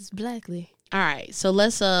 Exactly. All right, so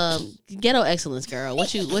let's ghetto excellence, girl.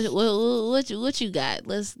 What you got?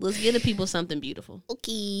 Let's give the people something beautiful.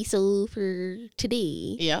 Okay, so for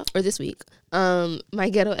today, Yeah. or this week, my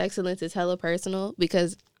ghetto excellence is hella personal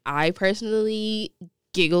because I personally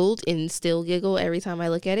giggled and still giggle every time I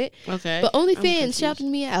look at it. Okay. But I'm OnlyFans confused.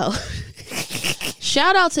 shouting me out.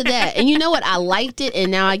 Shout out to that. And you know what? I liked it,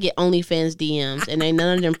 and now I get OnlyFans DMs, and they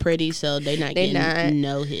none of them pretty, so they getting not.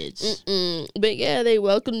 no hits. But yeah, they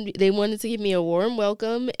welcomed. They wanted to give me a warm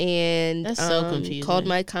welcome, and That's so confusing. called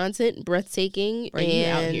my content breathtaking. Bro, you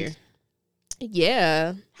out here.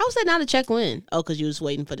 Yeah, How's that not a check win? Oh, because you was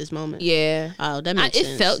waiting for this moment. yeah. Oh, that makes It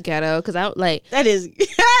sense. felt ghetto because I like that is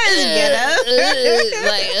ghetto.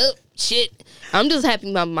 like shit. I'm just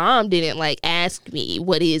happy my mom didn't like ask me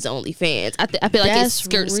what is OnlyFans. I feel like That's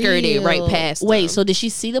it's skirted right real. past. Wait, them. so did she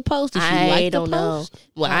see the post? Did she I like don't the know. post?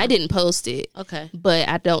 Well, I didn't post it, Okay. but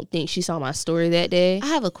I don't think she saw my story that day. I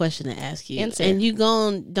have a question to ask you. Answer. And you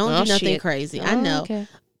don't Oh, do nothing shit. crazy. I Oh, know. okay.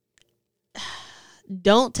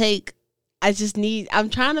 Don't take. I'm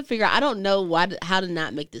trying to figure out. I don't know how to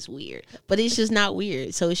not make this weird, but it's just not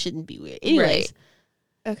weird, so it shouldn't be weird. Anyways, Right.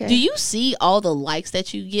 Okay. do you see all the likes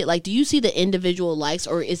that you get? Like, do you see the individual likes,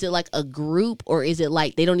 or is it like a group, or is it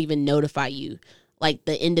like they don't even notify you, like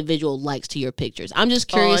the individual likes to your pictures? I'm just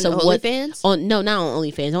curious on of what OnlyFans? not on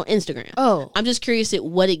OnlyFans, on Instagram. Oh, I'm just curious at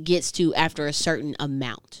what it gets to after a certain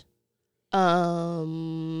amount.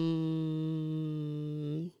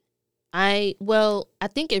 I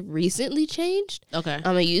think it recently changed. Okay.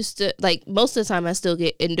 I used to like most of the time I still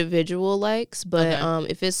get individual likes, but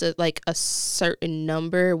Okay. if it's a certain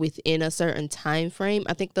number within a certain time frame,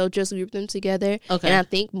 I think they'll just group them together. Okay. And I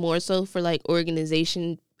think more so for like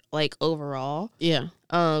organization like overall, Yeah.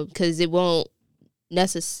 because it won't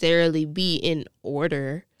necessarily be in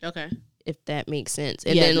order, Okay. if that makes sense.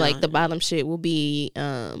 And Yeah, then no, like the bottom shit will be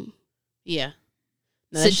Yeah.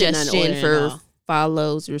 No, that shit not in suggestion order at for all.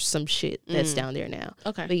 follows or some shit that's Mm. down there now.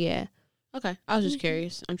 Okay. But yeah, Okay. I was just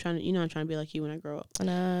curious. I'm trying to be like you when I grow up. and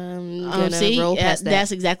I'm gonna See, roll past that.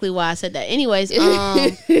 that's exactly why I said that. Anyways,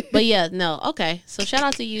 but yeah, no. Okay. So shout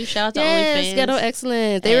out to you. Shout out to Yes, OnlyFans. Ghetto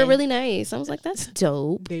Excellence. They Hey. were really nice. I was like, that's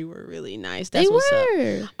dope. They were really nice. That's They what's up.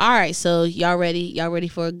 were. All right. So y'all ready? Y'all ready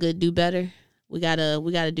for a good do better? We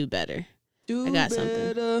gotta do better. I got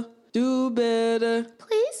something. Do better.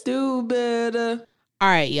 Please. Do better. All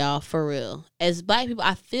right, y'all, for real. As Black people,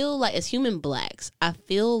 I feel like, as human Blacks, I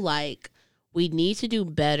feel like we need to do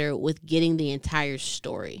better with getting the entire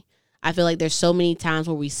story. I feel like there's so many times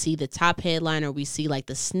where we see the top headline or we see like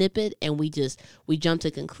the snippet and we jump to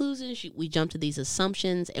conclusions, we jump to these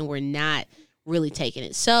assumptions, and we're not really taking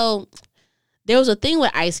it. So there was a thing with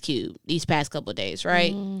Ice Cube these past couple of days,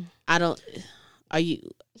 right? Are you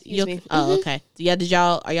me. Oh, okay. Yeah,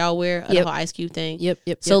 are y'all aware of the Yep. whole Ice Cube thing? Yep.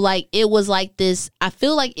 So like it was like this, I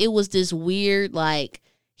feel like it was this weird, like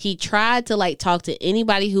he tried to like talk to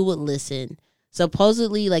anybody who would listen.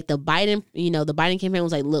 Supposedly like the Biden campaign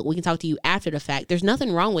was like, look, we can talk to you after the fact. There's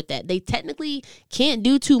nothing wrong with that. They technically can't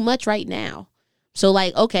do too much right now. So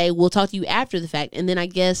like, okay, we'll talk to you after the fact. And then I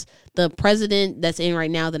guess the president that's in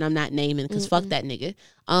right now that I'm not naming because fuck that nigga,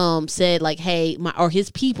 said like, hey, or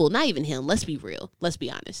his people, not even him, let's be real. Let's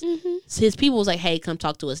be honest. So his people was like, hey, come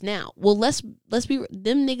talk to us now. Well, let's be,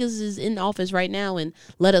 them niggas is in office right now and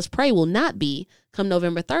let us pray will not be come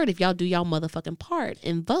November 3rd if y'all do y'all motherfucking part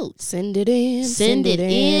and vote. Send it in. Send it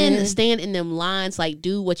in. Stand in them lines. Like,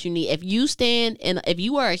 do what you need. If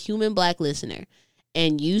you are a human Black listener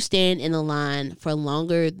and you stand in a line for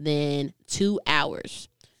longer than 2 hours,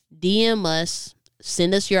 DM us,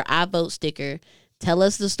 send us your I vote sticker, tell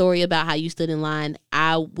us the story about how you stood in line.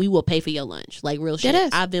 We will pay for your lunch. Like real shit. Deadass.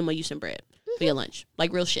 I'll Venmo you some bread for your lunch.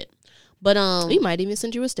 Like real shit. But We might even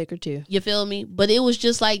send you a sticker too. you feel me? But it was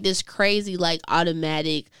just like this crazy, like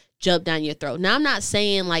automatic jump down your throat. Now I'm not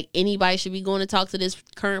saying like anybody should be going to talk to this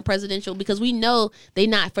current presidential because we know they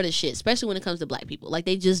not for the shit, especially when it comes to Black people. Like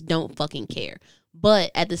they just don't fucking care.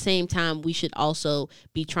 But at the same time, we should also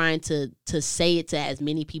be trying to say it to as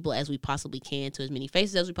many people as we possibly can, to as many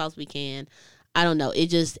faces as we possibly can. I don't know. It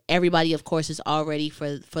just, everybody, of course, is all ready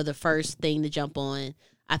for the first thing to jump on.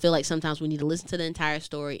 I feel like sometimes we need to listen to the entire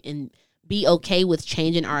story and be okay with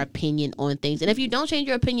changing our opinion on things. And if you don't change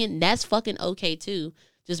your opinion, that's fucking okay too.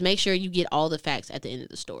 Just make sure you get all the facts at the end of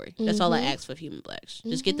the story. That's all I ask for Human Blacks.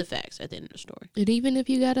 Just get the facts at the end of the story. And even if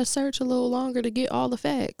you gotta search a little longer to get all the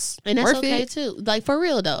facts, And that's worth okay it. too. Like, for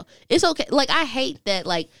real though. It's okay. Like, I hate that,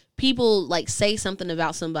 like, people like say something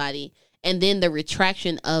about somebody and then the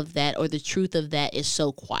retraction of that or the truth of that is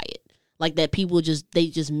so quiet. Like, that people just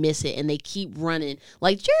miss it and they keep running.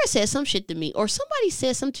 Like, Jared said some shit to me, or somebody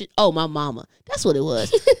said some shit. Oh, my mama. That's what it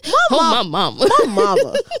was. My mama. My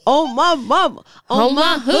mama. Oh, my mama. On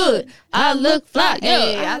my hood. I look fly.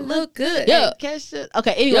 Hey, Yeah, I look good. yeah. Catch it.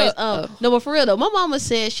 Okay, anyways, Yeah. no, but for real though, my mama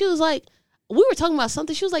said, she was like, we were talking about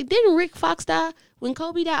something. She was like, didn't Rick Fox die when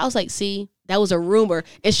Kobe died? I was like, see, that was a rumor.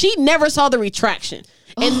 And she never saw the retraction.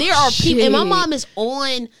 And there are people, and my shit. mom is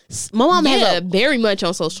on, my mom has a very much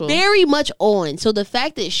on social. very much on. So the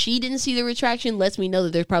fact that she didn't see the retraction lets me know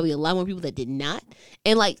that there's probably a lot more people that did not.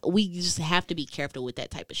 And like, we just have to be careful with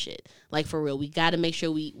that type of shit. Like, for real, we got to make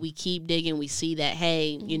sure we keep digging. We see that,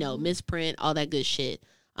 hey, you know, misprint, all that good shit.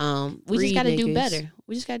 We just got to do niggas. better.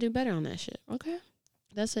 We just got to do better on that shit. Okay,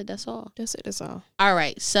 That's it. That's all. that's it. That's all. All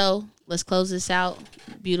right. So let's close this out.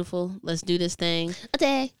 Beautiful. Let's do this thing.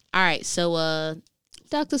 Okay, All right. So,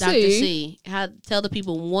 Dr. Dr. C. C, tell the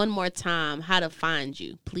people one more time how to find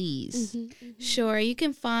you, please. Sure, you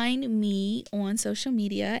can find me on social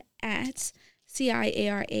media at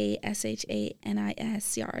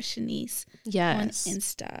CIARASHANIS Ciara Shanice on Yes.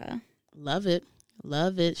 Insta. Love it.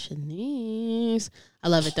 Love it, Shanice. I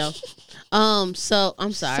love it though. So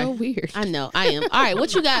I'm sorry. So weird. I know, I am. All right,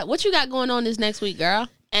 what you got? What you got going on this next week, girl?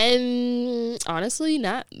 And honestly,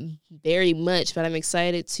 not very much, but I'm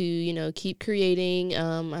excited to, keep creating.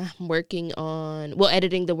 I'm working on,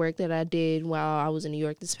 editing the work that I did while I was in New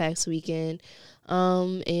York this past weekend.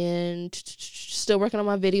 And still working on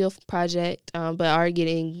my video project, but I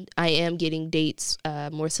am getting dates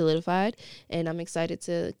more solidified, and I'm excited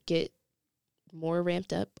to get more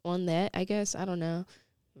ramped up on that, I guess. I don't know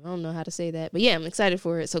how to say that, but yeah, I'm excited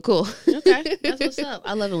for it. So cool. Okay, that's what's up.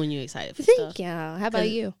 I love it when you're excited for Thank stuff. y'all. How about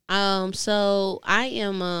you? So I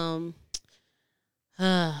am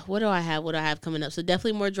what do I have coming up? So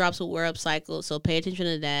definitely more drops with Wear Up Cycle. So pay attention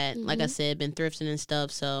to that. Like I said, been thrifting and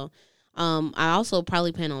stuff. So I also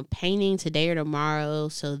probably plan on painting today or tomorrow.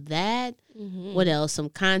 So that what else? Some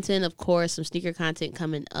content, of course, some sneaker content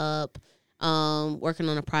coming up. Working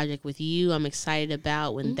on a project with you. I'm excited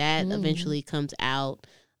about when that eventually comes out.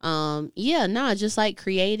 Just like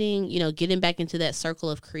creating, getting back into that circle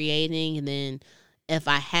of creating, and then if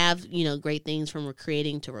I have, great things from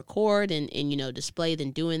creating to record and display, then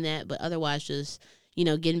doing that. But otherwise, just,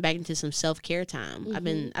 getting back into some self-care time. I've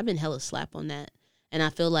been hella slap on that. And I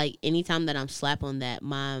feel like anytime that I'm slap on that,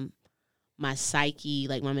 my psyche,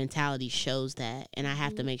 like my mentality shows that, and I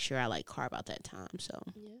have to make sure I like carve out that time. So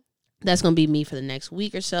that's going to be me for the next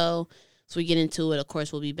week or so. So we get into it. Of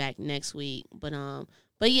course, we'll be back next week.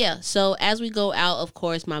 But yeah, so as we go out, of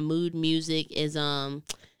course, my mood music is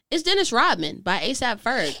it's Dennis Rodman by A$AP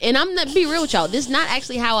Ferg. And I'm going to be real with y'all. This is not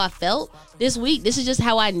actually how I felt this week. This is just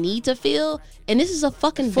how I need to feel. And this is a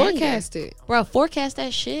fucking banger. Forecast it. Bro, forecast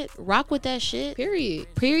that shit. Rock with that shit. Period.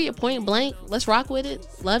 Point blank. Let's rock with it.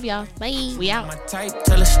 Love y'all. Bye. We out. My type,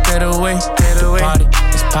 tell her straight away. The party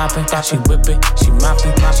is popping, she whipping, she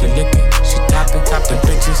mopping, she licking, she topping, top the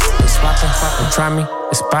bitches, they swapping, try me,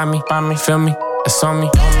 it's by me, feel me, it's on me,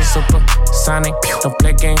 super sonic, don't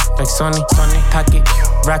play games like Sony, pocket,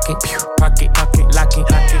 rocket, pocket, lock it,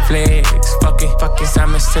 flex, fuck it,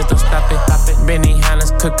 Simon said don't stop it, Benny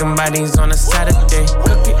Hanna's cooking bodies on a Saturday,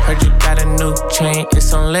 heard you got a new chain,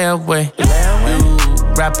 it's on layaway, you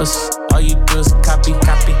rappers, all you do is copy,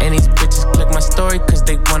 and these bitches click my story cause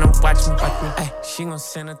they wanna watch me, ay, she gon'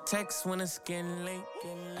 send a text when it's getting late,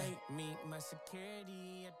 meet my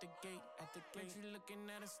security at the gate, you looking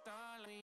at a star.